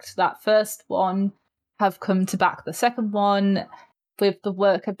backed that first one have come to back the second one. With the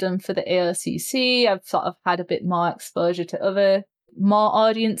work I've done for the AOCC, I've sort of had a bit more exposure to more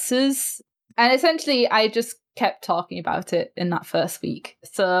audiences. And essentially, I just kept talking about it in that first week.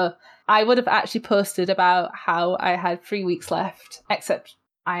 So I would have actually posted about how I had 3 weeks left, except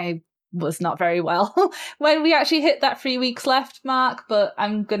I was not very well when we actually hit that 3 weeks left mark, but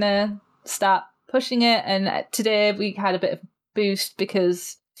I'm gonna start pushing it. And today we had a bit of a boost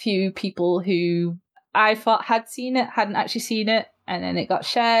because few people who I thought had seen it hadn't actually seen it, and then it got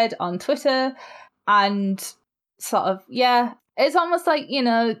shared on Twitter. And sort of, yeah, it's almost like, you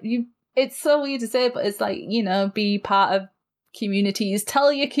know, it's so weird to say, but it's like, you know, be part of communities.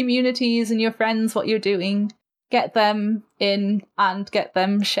 Tell your communities and your friends what you're doing. Get them in and get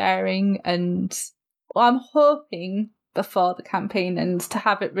them sharing. And I'm hoping before the campaign ends to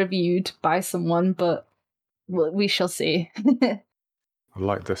have it reviewed by someone, but we shall see. I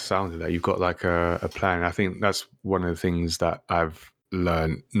like the sound of that. You've got like a plan. I think that's one of the things that I've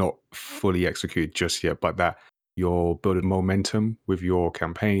learned, not fully executed just yet, but that you're building momentum with your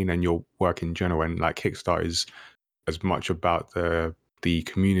campaign and your work in general. And like Kickstarter is as much about the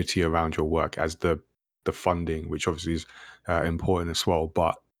community around your work as the funding, which obviously is important as well.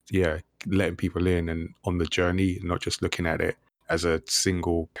 But yeah, letting people in and on the journey, not just looking at it as a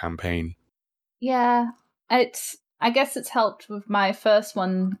single campaign. Yeah, I guess it's helped with my first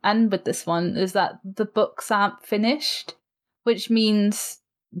one and with this one is that the books aren't finished, which means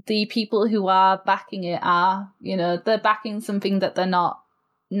the people who are backing it are, you know, they're backing something that they're not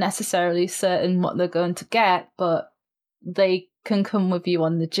necessarily certain what they're going to get, but they can come with you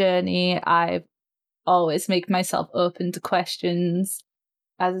on the journey. I always make myself open to questions.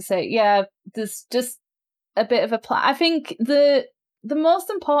 As I say, yeah, there's just a bit of a plan. I think the most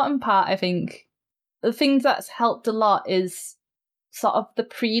important part, the thing that's helped a lot is sort of the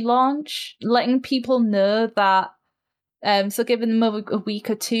pre-launch, letting people know that, so giving them a week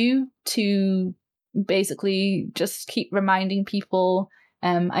or two to basically just keep reminding people.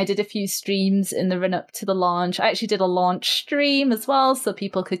 I did a few streams in the run-up to the launch. I actually did a launch stream as well, so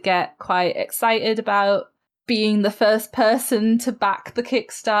people could get quite excited about being the first person to back the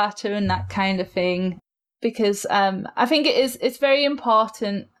Kickstarter and that kind of thing. Because I think it's very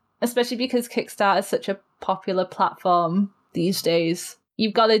important, especially because Kickstarter is such a popular platform these days.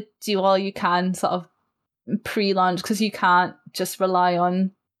 You've got to do all you can sort of pre-launch, because you can't just rely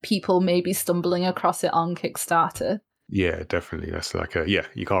on people maybe stumbling across it on Kickstarter. Yeah, definitely. That's like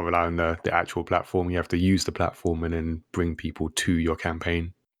you can't rely on the actual platform. You have to use the platform and then bring people to your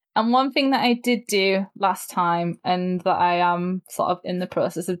campaign. And one thing that I did do last time, and that I am sort of in the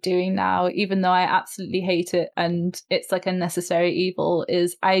process of doing now, even though I absolutely hate it and it's like a necessary evil,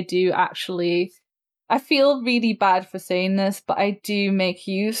 is I feel really bad for saying this, but I do make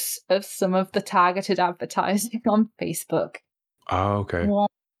use of some of the targeted advertising on Facebook. Oh, okay.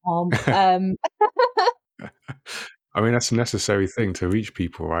 I mean, that's a necessary thing to reach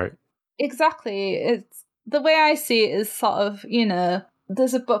people, right? Exactly. It's the way I see it is sort of,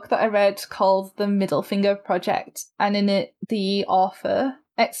 there's a book that I read called The Middle Finger Project, and in it, the author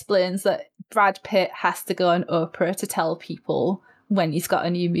explains that Brad Pitt has to go on Oprah to tell people when he's got a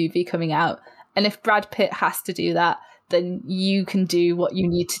new movie coming out. And if Brad Pitt has to do that, then you can do what you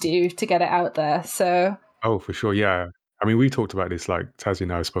need to do to get it out there. So, oh, for sure, yeah. I mean, we talked about this, like Tazzy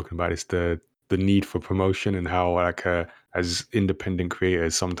and I have spoken about this, the need for promotion, and how like as independent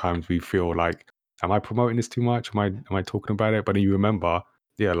creators, sometimes we feel like, am I promoting this too much? Am I talking about it? But then you remember,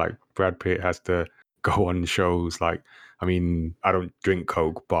 yeah, like Brad Pitt has to go on shows. Like, I mean, I don't drink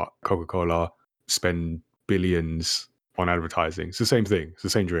Coke, but Coca-Cola spend billions on advertising. It's the same thing. It's the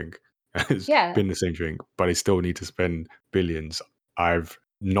same drink. It's been the same drink, but they still need to spend billions. I've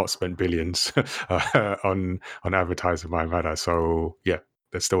not spent billions on advertising my matter. So yeah,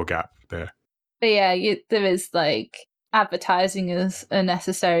 there's still a gap there. But yeah, there is like advertising is a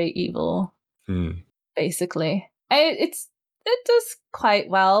necessary evil, basically. It does quite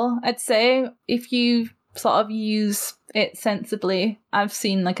well, I'd say, if you sort of use it sensibly. I've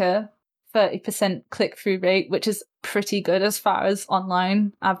seen like a 30% click-through rate, which is pretty good as far as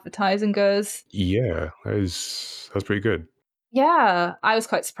online advertising goes. Yeah, that's pretty good. Yeah, I was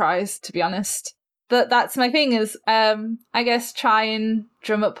quite surprised, to be honest. But that's my thing is, I guess try and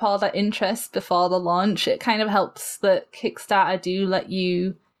drum up all that interest before the launch. It kind of helps that Kickstarter do let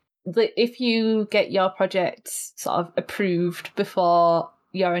you, if you get your project sort of approved before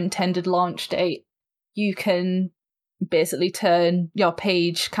your intended launch date, you can basically turn your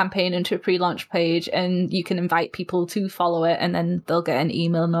campaign into a pre-launch page, and you can invite people to follow it, and then they'll get an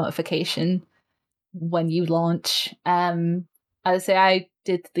email notification when you launch. As I say, I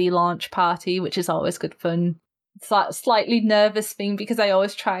did the launch party, which is always good fun. It's that slightly nervous thing because I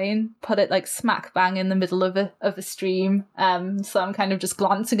always try and put it like smack bang in the middle of a stream. So I'm kind of just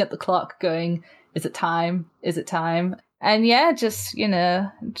glancing at the clock going, is it time? Is it time? And yeah, just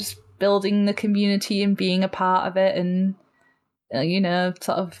building the community and being a part of it. And,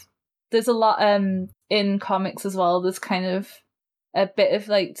 sort of, there's a lot in comics as well. There's kind of a bit of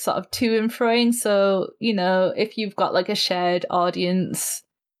like sort of to and froing. So, if you've got like a shared audience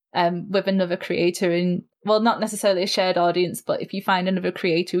with another creator, and well, not necessarily a shared audience, but if you find another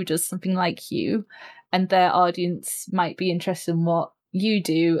creator who does something like you, and their audience might be interested in what you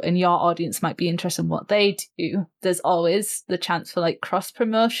do, and your audience might be interested in what they do, there's always the chance for like cross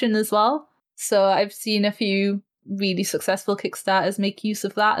promotion as well. So I've seen a few really successful Kickstarters make use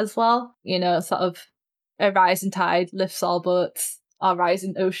of that as well. Sort of a rising tide lifts all boats. Our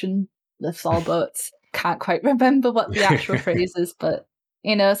rising ocean lifts all boats. Can't quite remember what the actual phrase is, but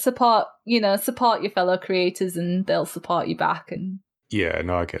support your fellow creators, and they'll support you back. And yeah,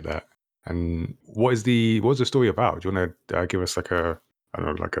 no, I get that. And what's the story about? Do you want to give us like a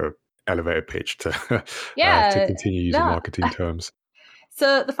elevator pitch to to continue using marketing terms?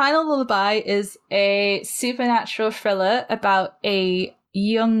 So The Final Lullaby is a supernatural thriller about a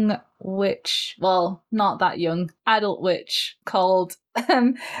young witch, well, not that young, adult witch called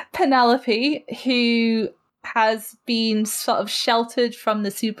Penelope, who has been sort of sheltered from the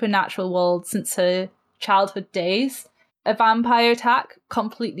supernatural world since her childhood days. A vampire attack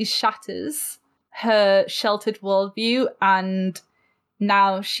completely shatters her sheltered worldview, and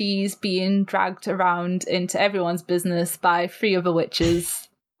now she's being dragged around into everyone's business by 3 other witches,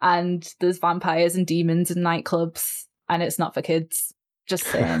 and there's vampires and demons and nightclubs, and it's not for kids. Just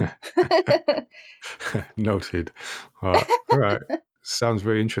saying. Noted. All right. Sounds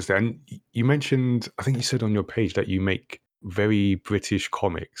very interesting. And you mentioned, I think you said on your page that you make very British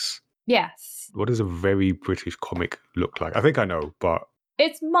comics. Yes. What does a very British comic look like? I think I know, but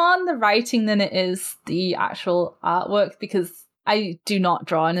It's more on the writing than it is the actual artwork, because I do not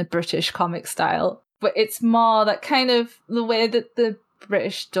draw in a British comic style. But it's more that kind of the way that the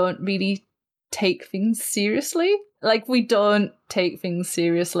British don't really take things seriously. Like, we don't take things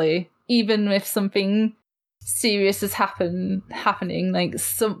seriously. Even if something serious is happening, like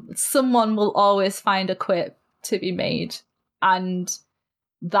someone will always find a quip to be made. And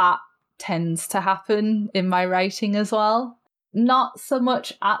that tends to happen in my writing as well. Not so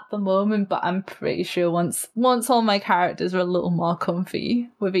much at the moment, but I'm pretty sure once all my characters are a little more comfy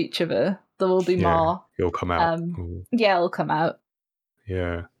with each other, there will be more. It'll come out. Yeah, it'll come out.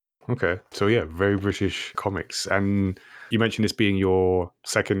 Yeah. Okay. So yeah, very British comics. And you mentioned this being your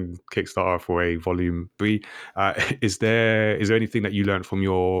second Kickstarter for a volume 3. Is there anything that you learned from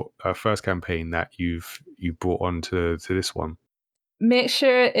your first campaign that you brought on to this one? Make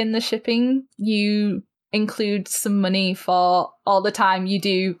sure in the shipping you include some money for all the time you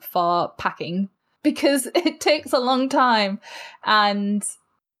do for packing, because it takes a long time. And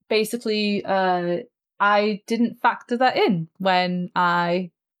basically, I didn't factor that in when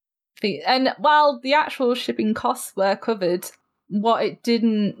and while the actual shipping costs were covered, what it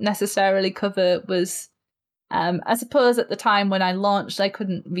didn't necessarily cover was, I suppose at the time when I launched, I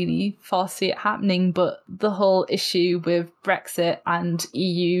couldn't really foresee it happening, but the whole issue with Brexit and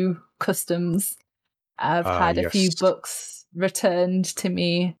EU customs, I've had a few books returned to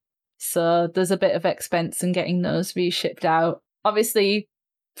me, so there's a bit of expense in getting those reshipped out. Obviously,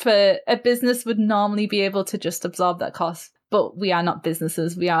 for a business would normally be able to just absorb that cost, but we are not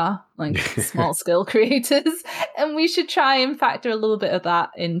businesses, we are like small scale creators, and we should try and factor a little bit of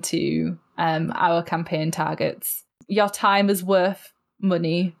that into our campaign targets. Your time is worth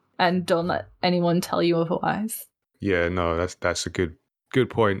money, and don't let anyone tell you otherwise. Yeah, no, that's a good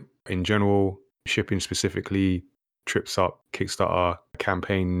point. In general, shipping specifically trips up Kickstarter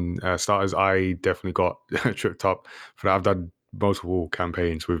campaign starters. I definitely got tripped up for that. I've done multiple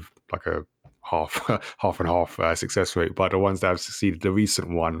campaigns with like a half and half success rate, but the ones that have succeeded, the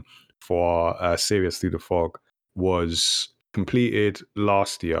recent one for Sirius Through the Fog was completed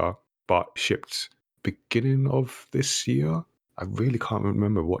last year but shipped beginning of this year. I really can't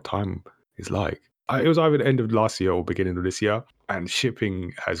remember what time is like. It was either the end of last year or beginning of this year, and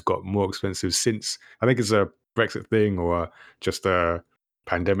shipping has got more expensive since. I think it's a Brexit thing or just a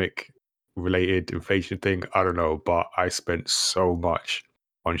pandemic related inflation thing. I don't know, but I spent so much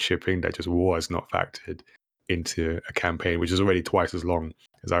on shipping that just was not factored into a campaign, which is already twice as long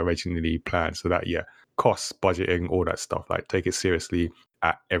as I originally planned. So that, yeah, costs, budgeting, all that stuff, like take it seriously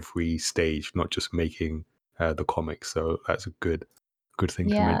at every stage, not just making the comics. So that's a good thing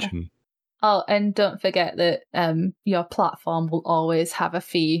to mention. Oh, and don't forget that your platform will always have a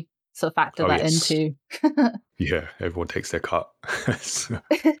fee, so factor that into. Yeah, everyone takes their cut.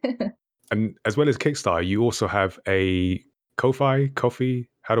 And as well as Kickstarter, you also have a Ko-fi.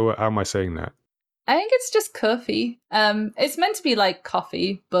 How am I saying that? I think it's just Ko-fi. It's meant to be like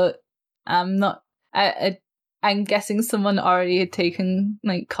coffee, but I'm not. I'm guessing someone already had taken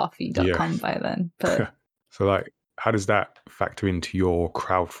like coffee.com by then. But so, like, how does that factor into your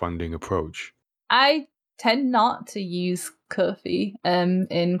crowdfunding approach? I tend not to use Ko-fi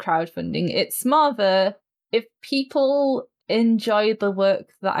in crowdfunding. It's more of if people enjoy the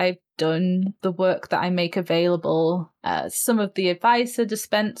work that I've done, the work that I make available, some of the advice I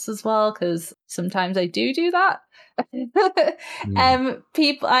dispense as well, because sometimes I do that.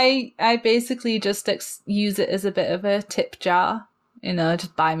 People, I basically just use it as a bit of a tip jar,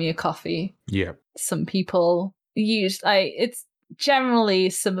 just buy me a coffee. Yeah. Some people use, it's generally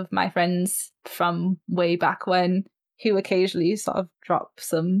some of my friends from way back when who occasionally sort of drop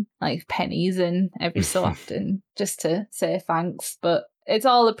some like pennies in every so often just to say thanks, but it's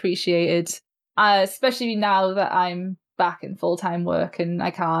all appreciated, especially now that I'm back in full-time work and I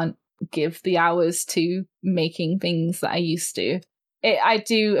can't give the hours to making things that I used to. I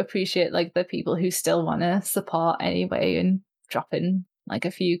do appreciate like the people who still want to support anyway and drop in like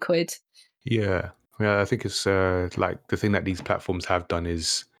a few quid. Yeah, I think it's like the thing that these platforms have done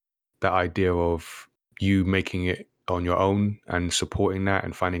is that idea of you making it on your own and supporting that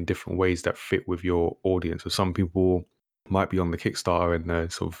and finding different ways that fit with your audience. So some people might be on the Kickstarter and the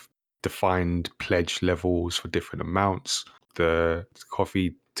sort of defined pledge levels for different amounts, the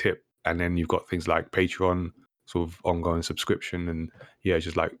coffee tip, and then you've got things like Patreon, sort of ongoing subscription, and yeah,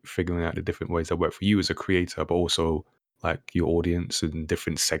 just like figuring out the different ways that work for you as a creator, but also like your audience and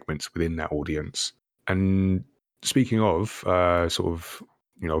different segments within that audience. And speaking of sort of,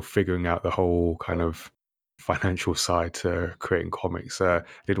 figuring out the whole kind of financial side to creating comics. I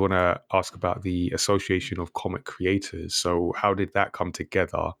did want to ask about the Association of Comic Creators. So how did that come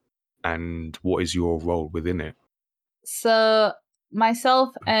together, and what is your role within it? So myself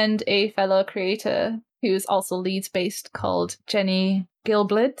and a fellow creator who's also Leeds-based called Jenny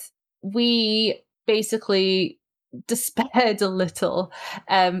Gilblid, we basically despaired a little.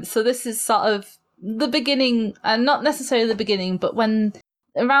 So this is sort of the beginning, and not necessarily the beginning, but when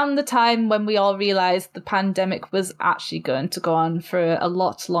around the time when we all realized the pandemic was actually going to go on for a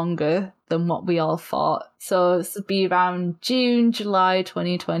lot longer than what we all thought. So this would be around June, July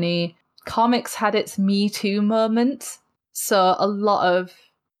 2020. Comics had its Me Too moment. So a lot of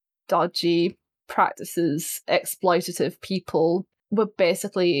dodgy practices, exploitative people were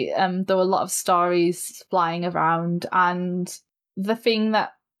basically, there were a lot of stories flying around. And the thing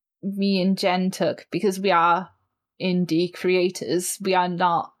that me and Jen took, because we are indie creators, we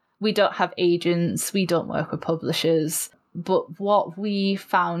don't have agents, we don't work with publishers. But what we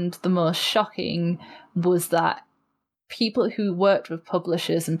found the most shocking was that people who worked with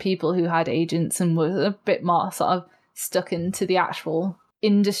publishers and people who had agents and were a bit more sort of stuck into the actual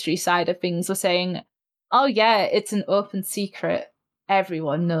industry side of things were saying, oh yeah, it's an open secret,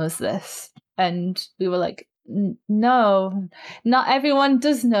 everyone knows this. And we were like, no, not everyone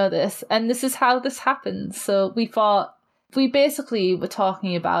does know this, and this is how this happens. So we thought, we basically were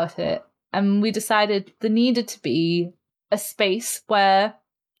talking about it, and we decided there needed to be a space where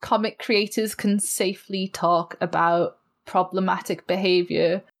comic creators can safely talk about problematic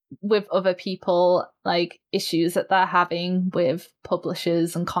behavior with other people, like issues that they're having with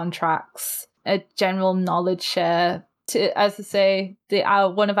publishers and contracts, a general knowledge share. To, as I say,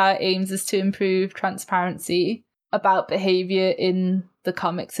 one of our aims is to improve transparency about behavior in the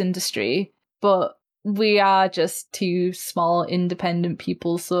comics industry, but we are just two small independent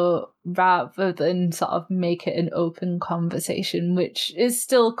people, so rather than sort of make it an open conversation, which is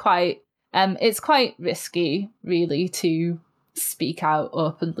still quite it's quite risky really to speak out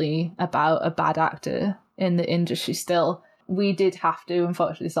openly about a bad actor in the industry still. We did have to,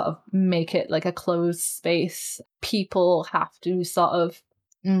 unfortunately, sort of make it like a closed space. People have to sort of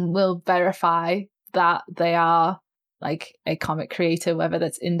will verify that they are like a comic creator, whether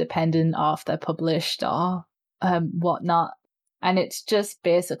that's independent or if they're published or whatnot. And it's just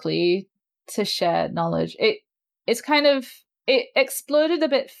basically to share knowledge. It's kind of, it exploded a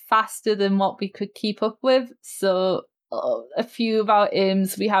bit faster than what we could keep up with. So a few of our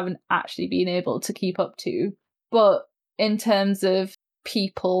aims we haven't actually been able to keep up to. But in terms of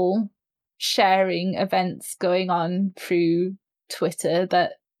people sharing events going on through Twitter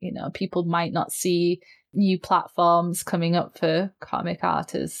that, you know, people might not see, new platforms coming up for comic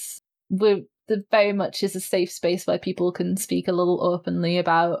artists, there very much is a safe space where people can speak a little openly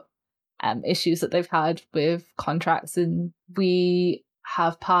about issues that they've had with contracts. And we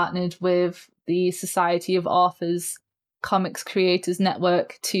have partnered with the Society of Authors Comics Creators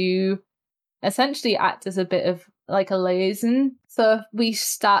Network to essentially act as a bit of like a liaison. So if we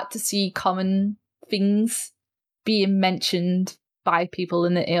start to see common things being mentioned by people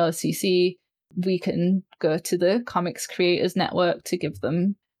in the AOCC, we can go to the Comics Creators Network to give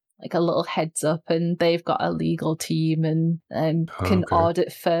them like a little heads up, and they've got a legal team and can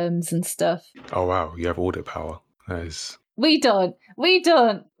audit firms and stuff. Oh wow, you have audit power. That is... We don't.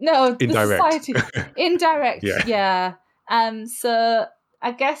 No, indirect. The society. Indirect, yeah. So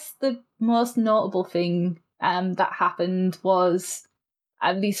I guess the most notable thing that happened was,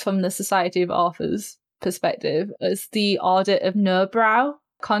 at least from the Society of Authors perspective, is the audit of no-brow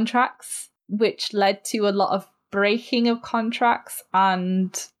contracts, which led to a lot of breaking of contracts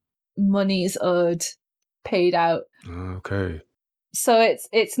and monies owed paid out. Okay. So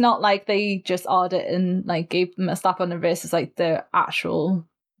it's not like they just audit and like gave them a slap on the wrist. It's like their actual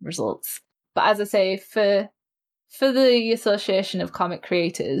results. But as I say, for the Association of Comic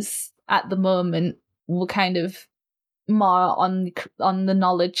Creators, at the moment, we're kind of more on the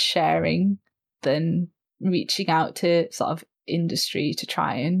knowledge sharing than reaching out to sort of industry to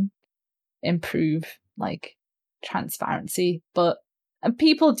try and improve like transparency. But and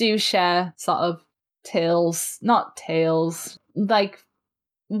people do share sort of not tales, like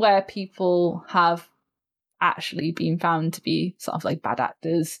where people have actually been found to be sort of like bad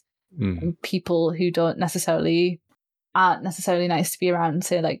actors, and people who aren't necessarily nice to be around,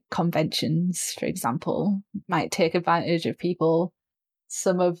 say like conventions, for example, might take advantage of people,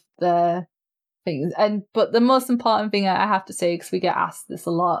 some of the things. But the most important thing I have to say, because we get asked this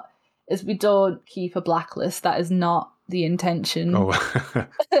a lot, is we don't keep a blacklist. That is not the intention. Oh,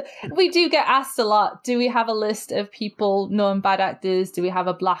 We do get asked a lot, do we have a list of people known bad actors? Do we have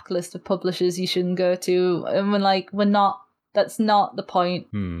a blacklist of publishers you shouldn't go to? And we're like, we're not, that's not the point.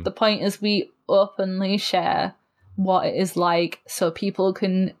 The point is we openly share what it is like so people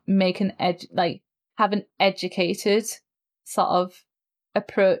can make have an educated sort of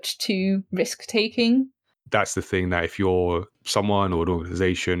approach to risk taking. That's the thing, that if you're someone or an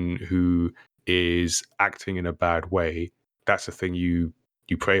organization who is acting in a bad way, that's the thing you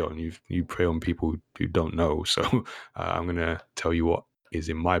prey on. You prey on people who don't know. So I'm going to tell you what is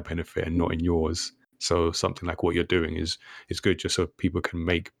in my benefit and not in yours. So something like what you're doing is good, just so people can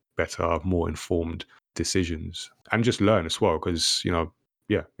make better, more informed decisions and just learn as well. Because,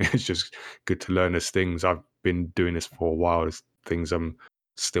 yeah, it's just good to learn as things. I've been doing this for a while. There's things I'm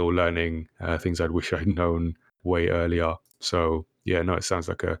still learning, things I wish I'd known way earlier. So yeah, no, it sounds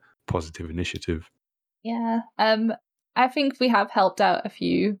like a positive initiative. Yeah. I think we have helped out a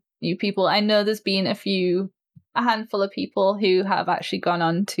few new people. I know there's been a handful of people who have actually gone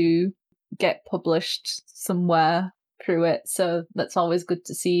on to get published somewhere through it. So that's always good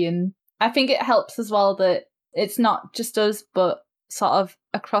to see. And I think it helps as well that it's not just us, but sort of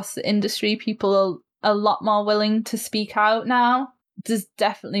across the industry, people are a lot more willing to speak out now. There's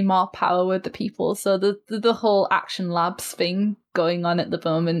definitely more power with the people. So the whole Action Labs thing going on at the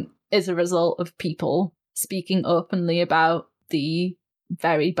moment is a result of people speaking openly about the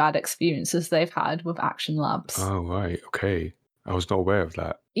very bad experiences they've had with Action Labs. Oh, right. Okay. I was not aware of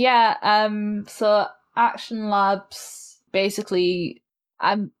that. Yeah. So Action Labs, basically,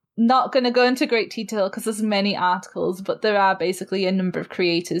 I'm not going to go into great detail because there's many articles, but there are basically a number of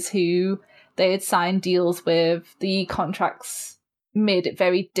creators who they had signed deals with. The contracts made it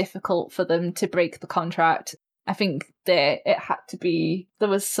very difficult for them to break the contract. I think there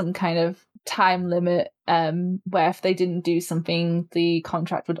was some kind of time limit where if they didn't do something, the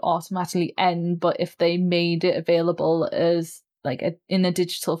contract would automatically end. But if they made it available as in a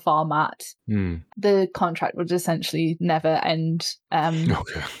digital format, the contract would essentially never end.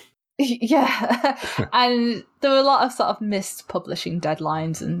 Okay. Yeah. And there were a lot of sort of missed publishing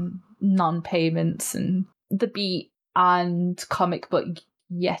deadlines and non-payments, and The Beat and Comic Book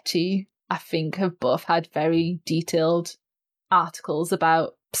Yeti, I think, have both had very detailed articles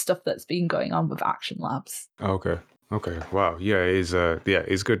about stuff that's been going on with Action Labs. Okay. Wow. Yeah, it is.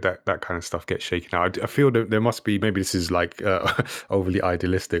 It's good that that kind of stuff gets shaken out. I feel that there must be, maybe this is like overly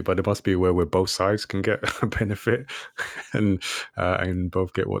idealistic, but there must be a way where both sides can get a benefit and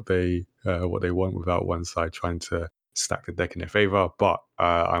both get what they want without one side trying to stack the deck in their favor. But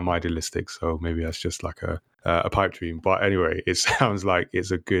I'm idealistic, so maybe that's just like a pipe dream. But anyway, it sounds like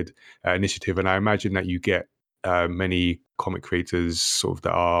it's a good initiative, and I imagine that you get many comic creators sort of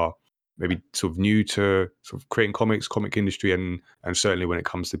that are maybe sort of new to sort of creating comics, comic industry, and certainly when it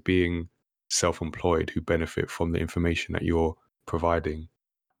comes to being self-employed, who benefit from the information that you're providing.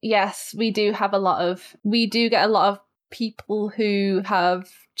 Yes, we do get a lot of people who have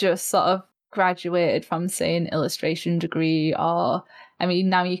just sort of graduated from, say, an illustration degree, or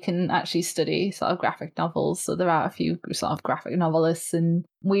now you can actually study sort of graphic novels, so there are a few sort of graphic novelists, and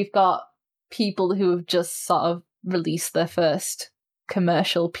we've got people who have just sort of released their first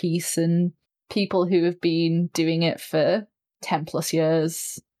commercial piece, and people who have been doing it for 10 plus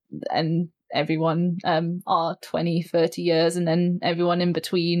years, and everyone are 20, 30 years, and then everyone in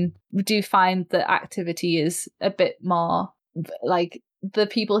between. We do find that activity is a bit more like the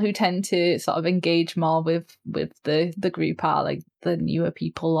people who tend to sort of engage more with the group are like the newer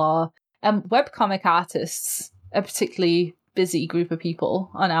people, or webcomic artists, a particularly busy group of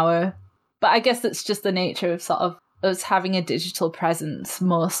people on our, but I guess that's just the nature of sort of us having a digital presence.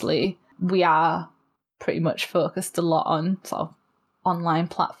 Mostly we are pretty much focused a lot on sort of online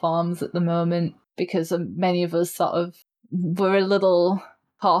platforms at the moment, because many of us sort of were a little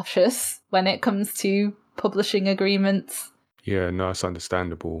cautious when it comes to publishing agreements. Yeah, no, it's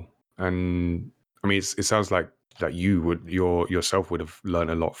understandable. And it sounds like that yourself would have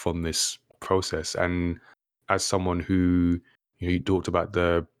learned a lot from this process. And as someone who, you talked about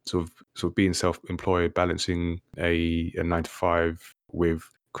the sort of being self-employed, balancing a 9 to 5 with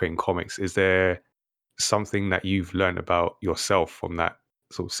creating comics, is there something that you've learned about yourself from that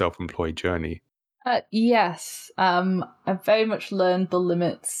sort of self-employed journey? Yes. I've very much learned the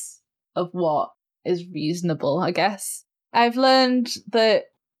limits of what is reasonable, I guess. I've learned that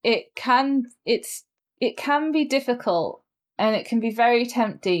it can be difficult, and it can be very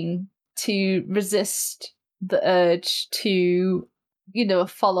tempting to resist the urge to,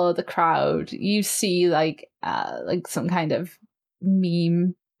 follow the crowd. You see like some kind of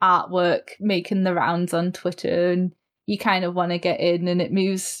meme artwork making the rounds on Twitter, and you kind of want to get in, and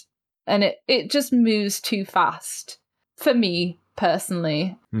it just moves too fast for me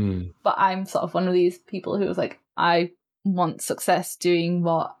personally. But I'm sort of one of these people who was like, I want success doing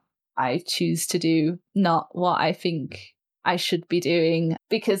what I choose to do, not what I think I should be doing.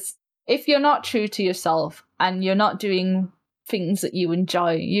 Because if you're not true to yourself and you're not doing things that you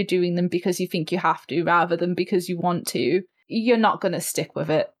enjoy, you're doing them because you think you have to rather than because you want to, you're not going to stick with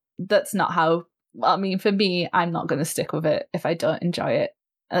it. That's not how, I mean, for me, I'm not going to stick with it if I don't enjoy it.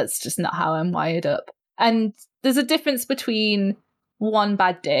 That's just not how I'm wired up. And there's a difference between one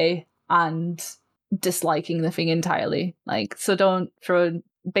bad day and disliking the thing entirely. Like, so don't throw,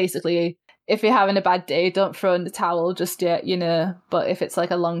 basically, if you're having a bad day, don't throw in the towel just yet, you know. But if it's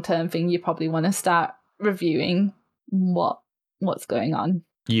like a long-term thing, you probably want to start reviewing what's going on.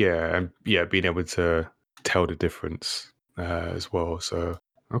 Yeah, and yeah, being able to tell the difference as well. So,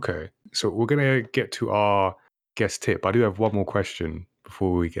 okay. So we're going to get to our guest tip. I do have one more question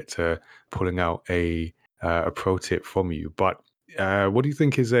before we get to pulling out a pro tip from you. But what do you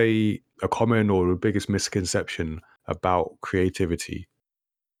think is a common or the biggest misconception about creativity?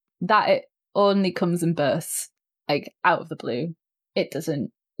 That it only comes in bursts, like out of the blue. It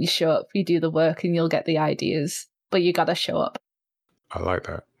doesn't. You show up, you do the work, and you'll get the ideas, but you gotta show up. I like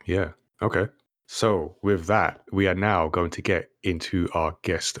that. Yeah. Okay. So with that, we are now going to get into our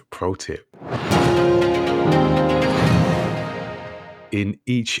guest pro tip. In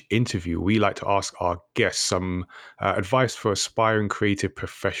each interview, we like to ask our guests some advice for aspiring creative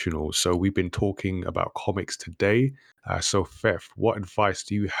professionals. So we've been talking about comics today. So Fef, what advice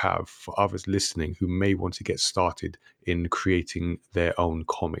do you have for others listening who may want to get started in creating their own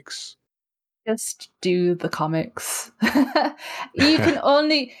comics? Just do the comics.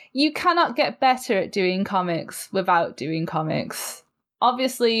 You cannot get better at doing comics without doing comics.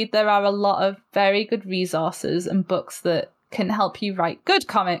 Obviously, there are a lot of very good resources and books that can help you write good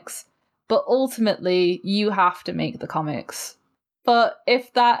comics, but ultimately you have to make the comics. But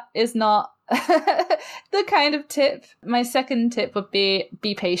if that is not the kind of tip, my second tip would be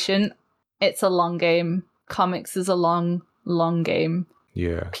patient. It's a long game. Comics is a long game.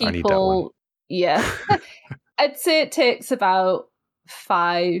 Yeah, I need that one. Yeah. I'd say it takes about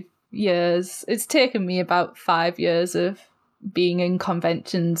 5 years. It's taken me about 5 years of being in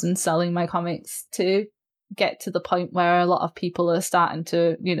conventions and selling my comics to get to the point where a lot of people are starting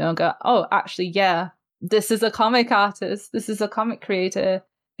to, you know, go, oh, actually, yeah, this is a comic artist. This is a comic creator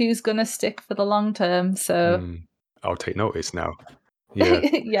who's going to stick for the long term. So I'll take notice now.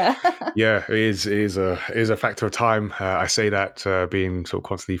 Yeah. Yeah, it is a factor of time. I say that being sort of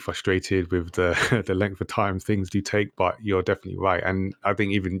constantly frustrated with the length of time things do take, but you're definitely right. And I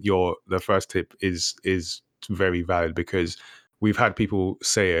think even the first tip is very valid, because we've had people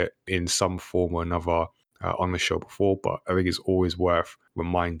say it in some form or another on the show before, but I think it's always worth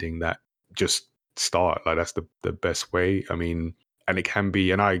reminding that just start. Like, that's the best way. I mean, and it can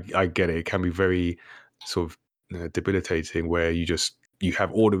be, and I get it can be very sort of debilitating, where you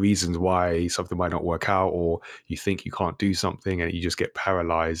have all the reasons why something might not work out, or you think you can't do something and you just get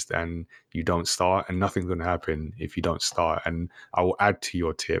paralyzed and you don't start, and nothing's going to happen if you don't start. And I will add to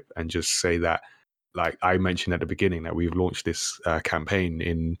your tip and just say that, like I mentioned at the beginning, that we've launched this campaign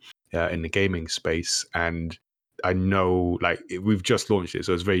in the gaming space, and I know, like, we've just launched it,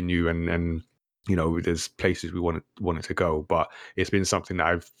 so it's very new, and you know, there's places we want it to go, but it's been something that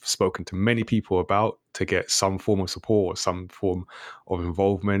I've spoken to many people about to get some form of support, some form of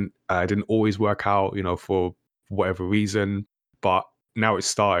involvement. It didn't always work out, you know, for whatever reason, but now it's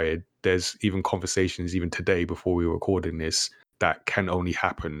started. There's even conversations, even today before we were recording this, that can only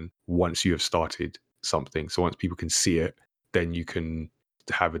happen once you have started something. So once people can see it, then you can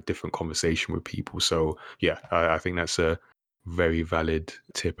have a different conversation with people. So yeah, I think that's a very valid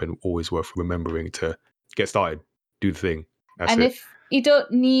tip, and always worth remembering to get started, do the thing. That's and it. If you don't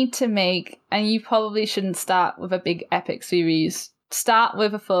need to make, and you probably shouldn't start with a big epic series, start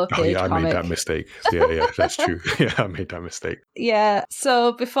with a 4-page I comic. made that mistake. Yeah, that's true. Yeah, I made that mistake. Yeah,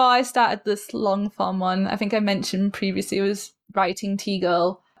 so before I started this long form one, I think I mentioned previously, I was writing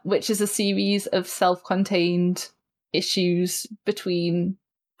T-Girl, which is a series of self-contained issues between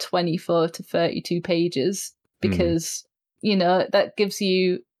 24 to 32 pages, because you know, that gives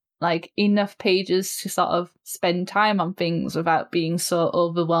you like enough pages to sort of spend time on things without being so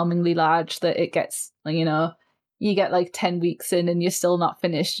overwhelmingly large that it gets, you know, you get like 10 weeks in and you're still not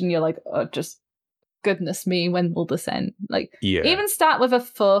finished and you're like, oh, just goodness me, when will this end? Like, Yeah. even start with a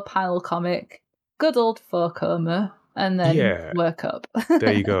 4-panel comic. Good old 4-comer. and then Yeah. work up.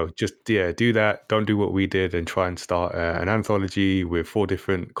 There you go. Just do that. Don't do what we did and try and start an anthology with 4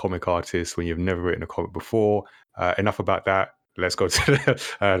 different comic artists when you've never written a comic before. Enough about that. Let's go to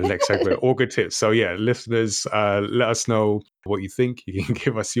the next segment. All good tips. So yeah, listeners, let us know what you think. You can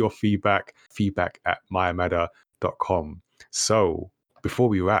give us your feedback at mayamada.com. So before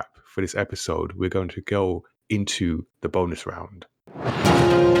we wrap for this episode, we're going to go into the bonus round.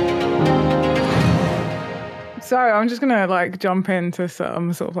 So I'm just gonna like jump into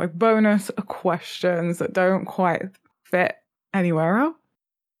some sort of like bonus questions that don't quite fit anywhere else.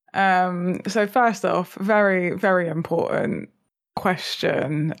 So first off, very, very important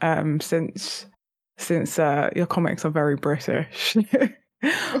question, since your comics are very British.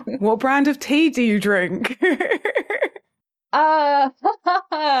 What brand of tea do you drink? That's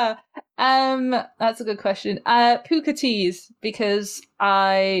a good question. Puka teas, because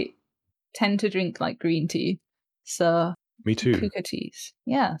I tend to drink like green tea. So Me too. Puka teas.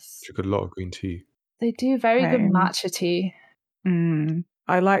 Yes. Drink a lot of green tea. They do very good Same. matcha tea.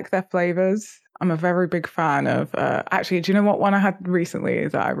 I like their flavors. I'm a very big fan of actually, do you know what one I had recently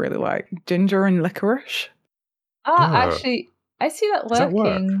that I really like? Ginger and licorice. Actually, I see that Does that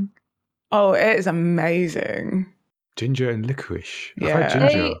work? working. Oh, it is amazing. Ginger and licorice. I've Yeah. had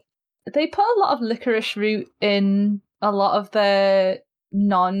ginger. They put a lot of licorice root in a lot of their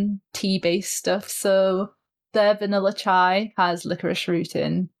non-tea based stuff. So their vanilla chai has licorice root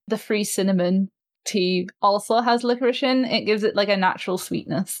in. The free cinnamon tea also has licorice in. It gives it like a natural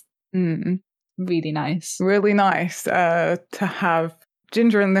sweetness. Really nice. Really nice to have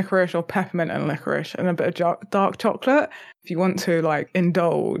ginger and licorice or peppermint and licorice and a bit of dark chocolate if you want to like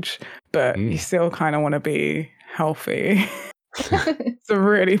indulge, but you still kind of want to be healthy. It's a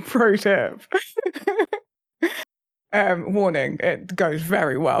really pro tip. Warning, it goes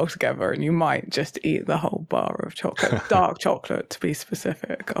very well together and you might just eat the whole bar of chocolate, dark chocolate to be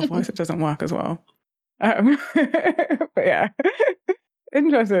specific, otherwise it doesn't work as well. But yeah,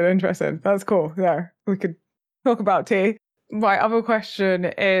 interesting. That's cool. Yeah, we could talk about tea. My other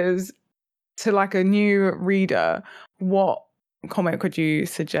question is, to like a new reader, what comic would you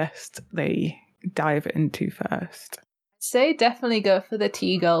suggest they dive into first? Say definitely go for the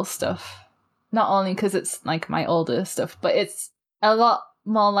Tea Girl stuff. Not only because it's like my older stuff, but it's a lot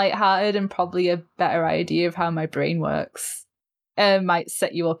more lighthearted and probably a better idea of how my brain works. Might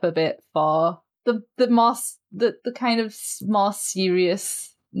set you up a bit for the kind of more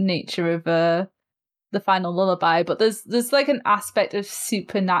serious nature of the final lullaby. But there's like an aspect of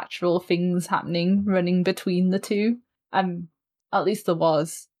supernatural things happening running between the two. At least there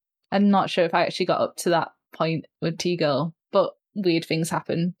was. I'm not sure if I actually got up to that point with Tea Girl, but weird things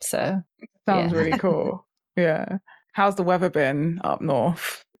happen. So sounds really cool. Yeah. How's the weather been up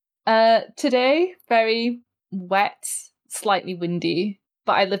north? Today, very wet, slightly windy,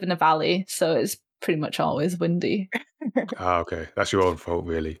 but I live in a valley, so it's pretty much always windy. Okay. That's your own fault,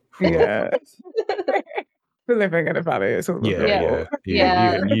 really. Yeah. For living in a valley, it's all Yeah.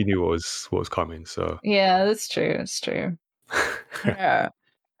 Yeah. You knew what was coming, so. Yeah, that's true. It's true. Yeah.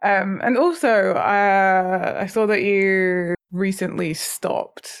 And also, I saw that you recently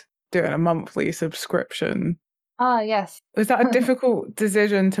stopped doing a monthly subscription. Ah, yes. Was that a difficult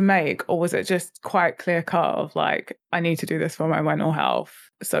decision to make, or was it just quite clear cut of like, I need to do this for my mental health,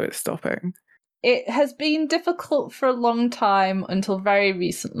 so it's stopping? It has been difficult for a long time until very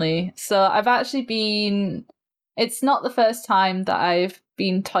recently. So I've actually it's not the first time that I've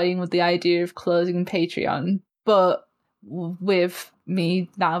been toying with the idea of closing Patreon, but with me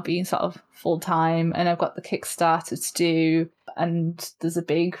now being sort of full-time and I've got the Kickstarter to do and there's a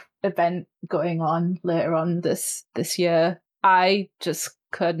big event going on later on this year, I just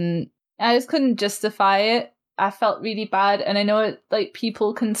couldn't justify it. I felt really bad, and I know it, like,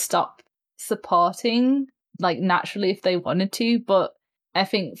 people can stop supporting like naturally if they wanted to, but I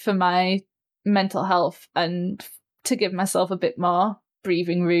think for my mental health and to give myself a bit more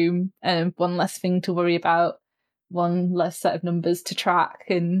breathing room and one less thing to worry about, one less set of numbers to track,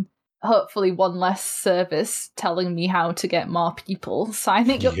 and hopefully one less service telling me how to get more people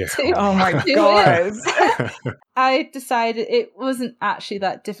signing up to. Oh my god. I decided it wasn't actually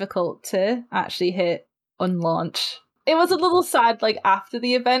that difficult to actually hit unlaunch. It was a little sad like after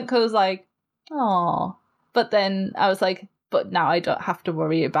the event because I was like, oh. But then I was like, but now I don't have to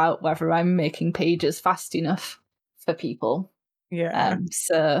worry about whether I'm making pages fast enough for people. Yeah.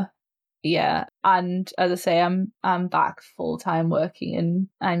 So yeah, and as I say, I'm back full time working, and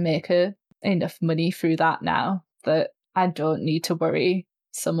I make enough money through that now that I don't need to worry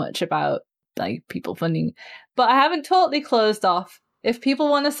so much about like people funding. But I haven't totally closed off. if people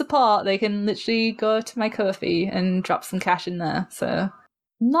want to support, they can literally go to my Ko-fi and drop some cash in there. So I'm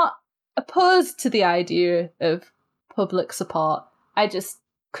not opposed to the idea of public support. I just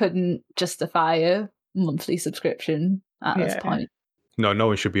couldn't justify a monthly subscription at this point. No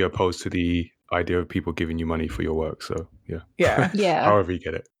one should be opposed to the idea of people giving you money for your work. So Yeah. However you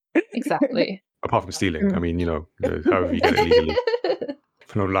get it. Exactly. Apart from stealing. I mean, however you get it legally.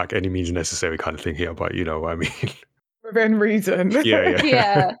 Not like any means necessary kind of thing here, but you know what I mean. Within reason.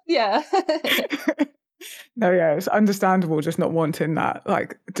 Yeah. No, yeah, it's understandable just not wanting that,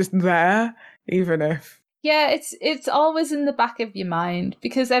 like, just there, even if. Yeah, it's always in the back of your mind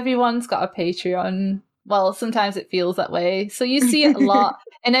because everyone's got a Patreon. Well, sometimes it feels that way. So you see it a lot.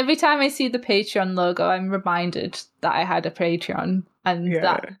 And every time I see the Patreon logo, I'm reminded that I had a Patreon. And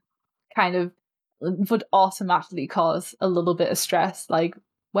that kind of would automatically cause a little bit of stress. Like,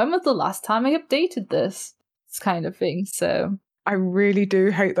 when was the last time I updated this kind of thing? So I really do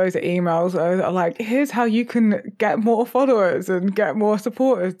hate those emails that are like, here's how you can get more followers and get more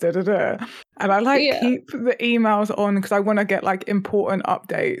supporters, And I keep the emails on because I want to get like important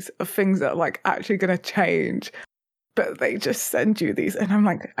updates of things that are like actually going to change. But they just send you these and I'm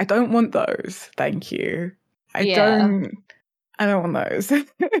like, I don't want those. Thank you. I don't want those.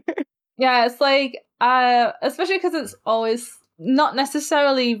 Yeah, it's like, especially because it's always not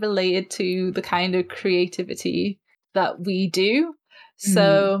necessarily related to the kind of creativity that we do.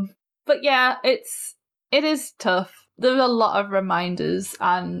 So, but yeah, it is tough. There are a lot of reminders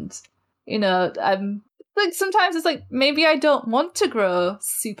and, like sometimes it's like, maybe I don't want to grow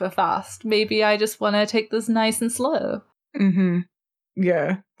super fast. Maybe I just want to take this nice and slow. Mm-hmm.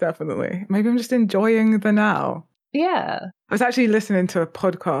 Yeah, definitely. Maybe I'm just enjoying the now. Yeah. I was actually listening to a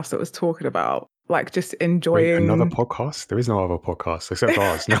podcast that was talking about like just enjoying. Wait, another podcast? There is no other podcast except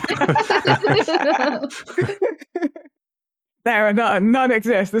ours. No. There are none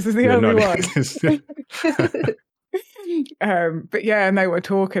exist. This is the only one. But yeah, and they were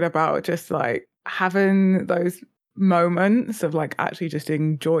talking about just like having those moments of like actually just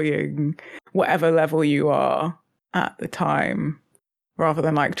enjoying whatever level you are at the time, rather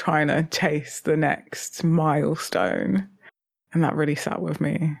than like trying to chase the next milestone. And that really sat with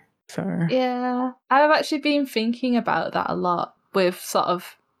me. So yeah, I've actually been thinking about that a lot with sort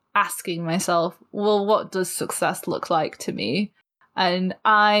of asking myself, well, what does success look like to me? And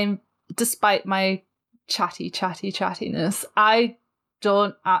despite my chattiness, I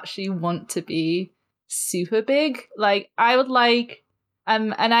don't actually want to be super big. Like, I would like,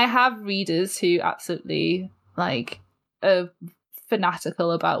 and I have readers who absolutely like are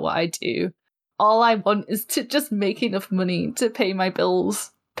fanatical about what I do. All I want is to just make enough money to pay my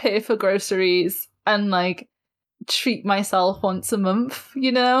bills, pay for groceries, and like treat myself once a month,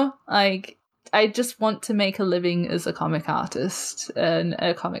 Like, I just want to make a living as a comic artist and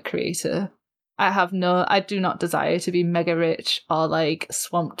a comic creator. I do not desire to be mega rich or like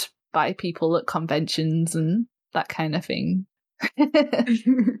swamped by people at conventions and that kind of thing. I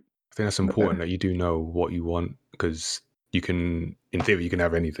think that's important that you do know what you want, because in theory, you can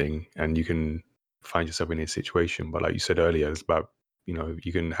have anything and you can find yourself in a situation. But like you said earlier, it's about,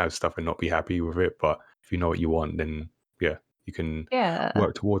 you can have stuff and not be happy with it. But if you know what you want, then you can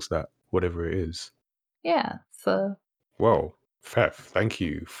work towards that, whatever it is. Yeah. So. Well, Fef, thank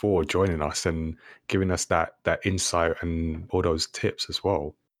you for joining us and giving us that insight and all those tips as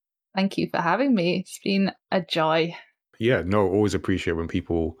well. Thank you for having me. It's been a joy. Yeah, no, always appreciate when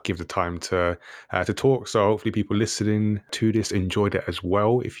people give the time to talk. So hopefully people listening to this enjoyed it as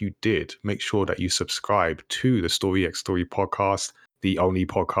well. If you did, make sure that you subscribe to the Story X Story podcast, the only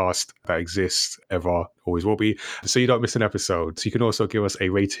podcast that exists ever, always will be, so you don't miss an episode. So you can also give us a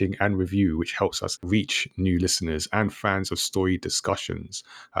rating and review, which helps us reach new listeners and fans of story discussions.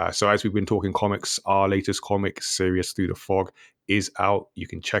 So as we've been talking comics, our latest comic, Sirius Through the Fog, is out. You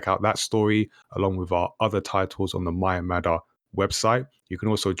can check out that story along with our other titles on the Maya Madder website. You can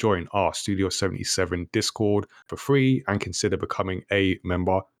also join our Studio 77 Discord for free and consider becoming a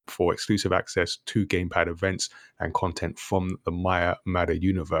member for exclusive access to gamepad events and content from the Maya Madder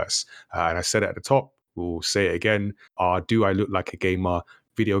universe. And I said it at the top, we'll say it again, our Do I Look Like a Gamer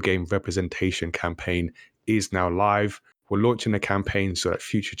video game representation campaign is now live. We're launching a campaign so that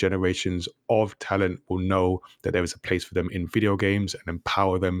future generations of talent will know that there is a place for them in video games and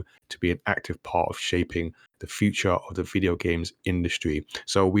empower them to be an active part of shaping the future of the video games industry.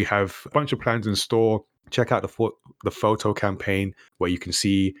 So we have a bunch of plans in store. Check out the photo campaign where you can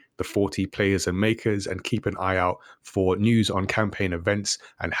see the 40 players and makers, and keep an eye out for news on campaign events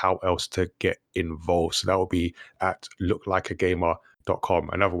and how else to get involved. So that will be at Look Like a Gamer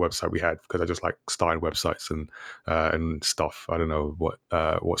another website we had, because I just like starting websites and stuff. I don't know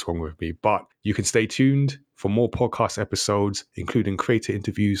what's wrong with me, but you can stay tuned for more podcast episodes, including creator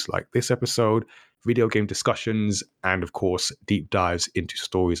interviews like this episode, video game discussions, and of course deep dives into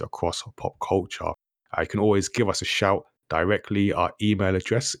stories across pop culture. You can always give us a shout directly. Our email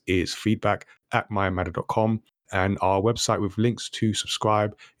address is feedback@mymatter.com, and our website with links to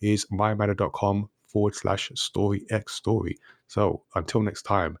subscribe is mymatter.com/storyxstory. So until next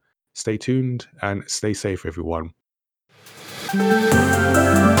time, stay tuned and stay safe, everyone.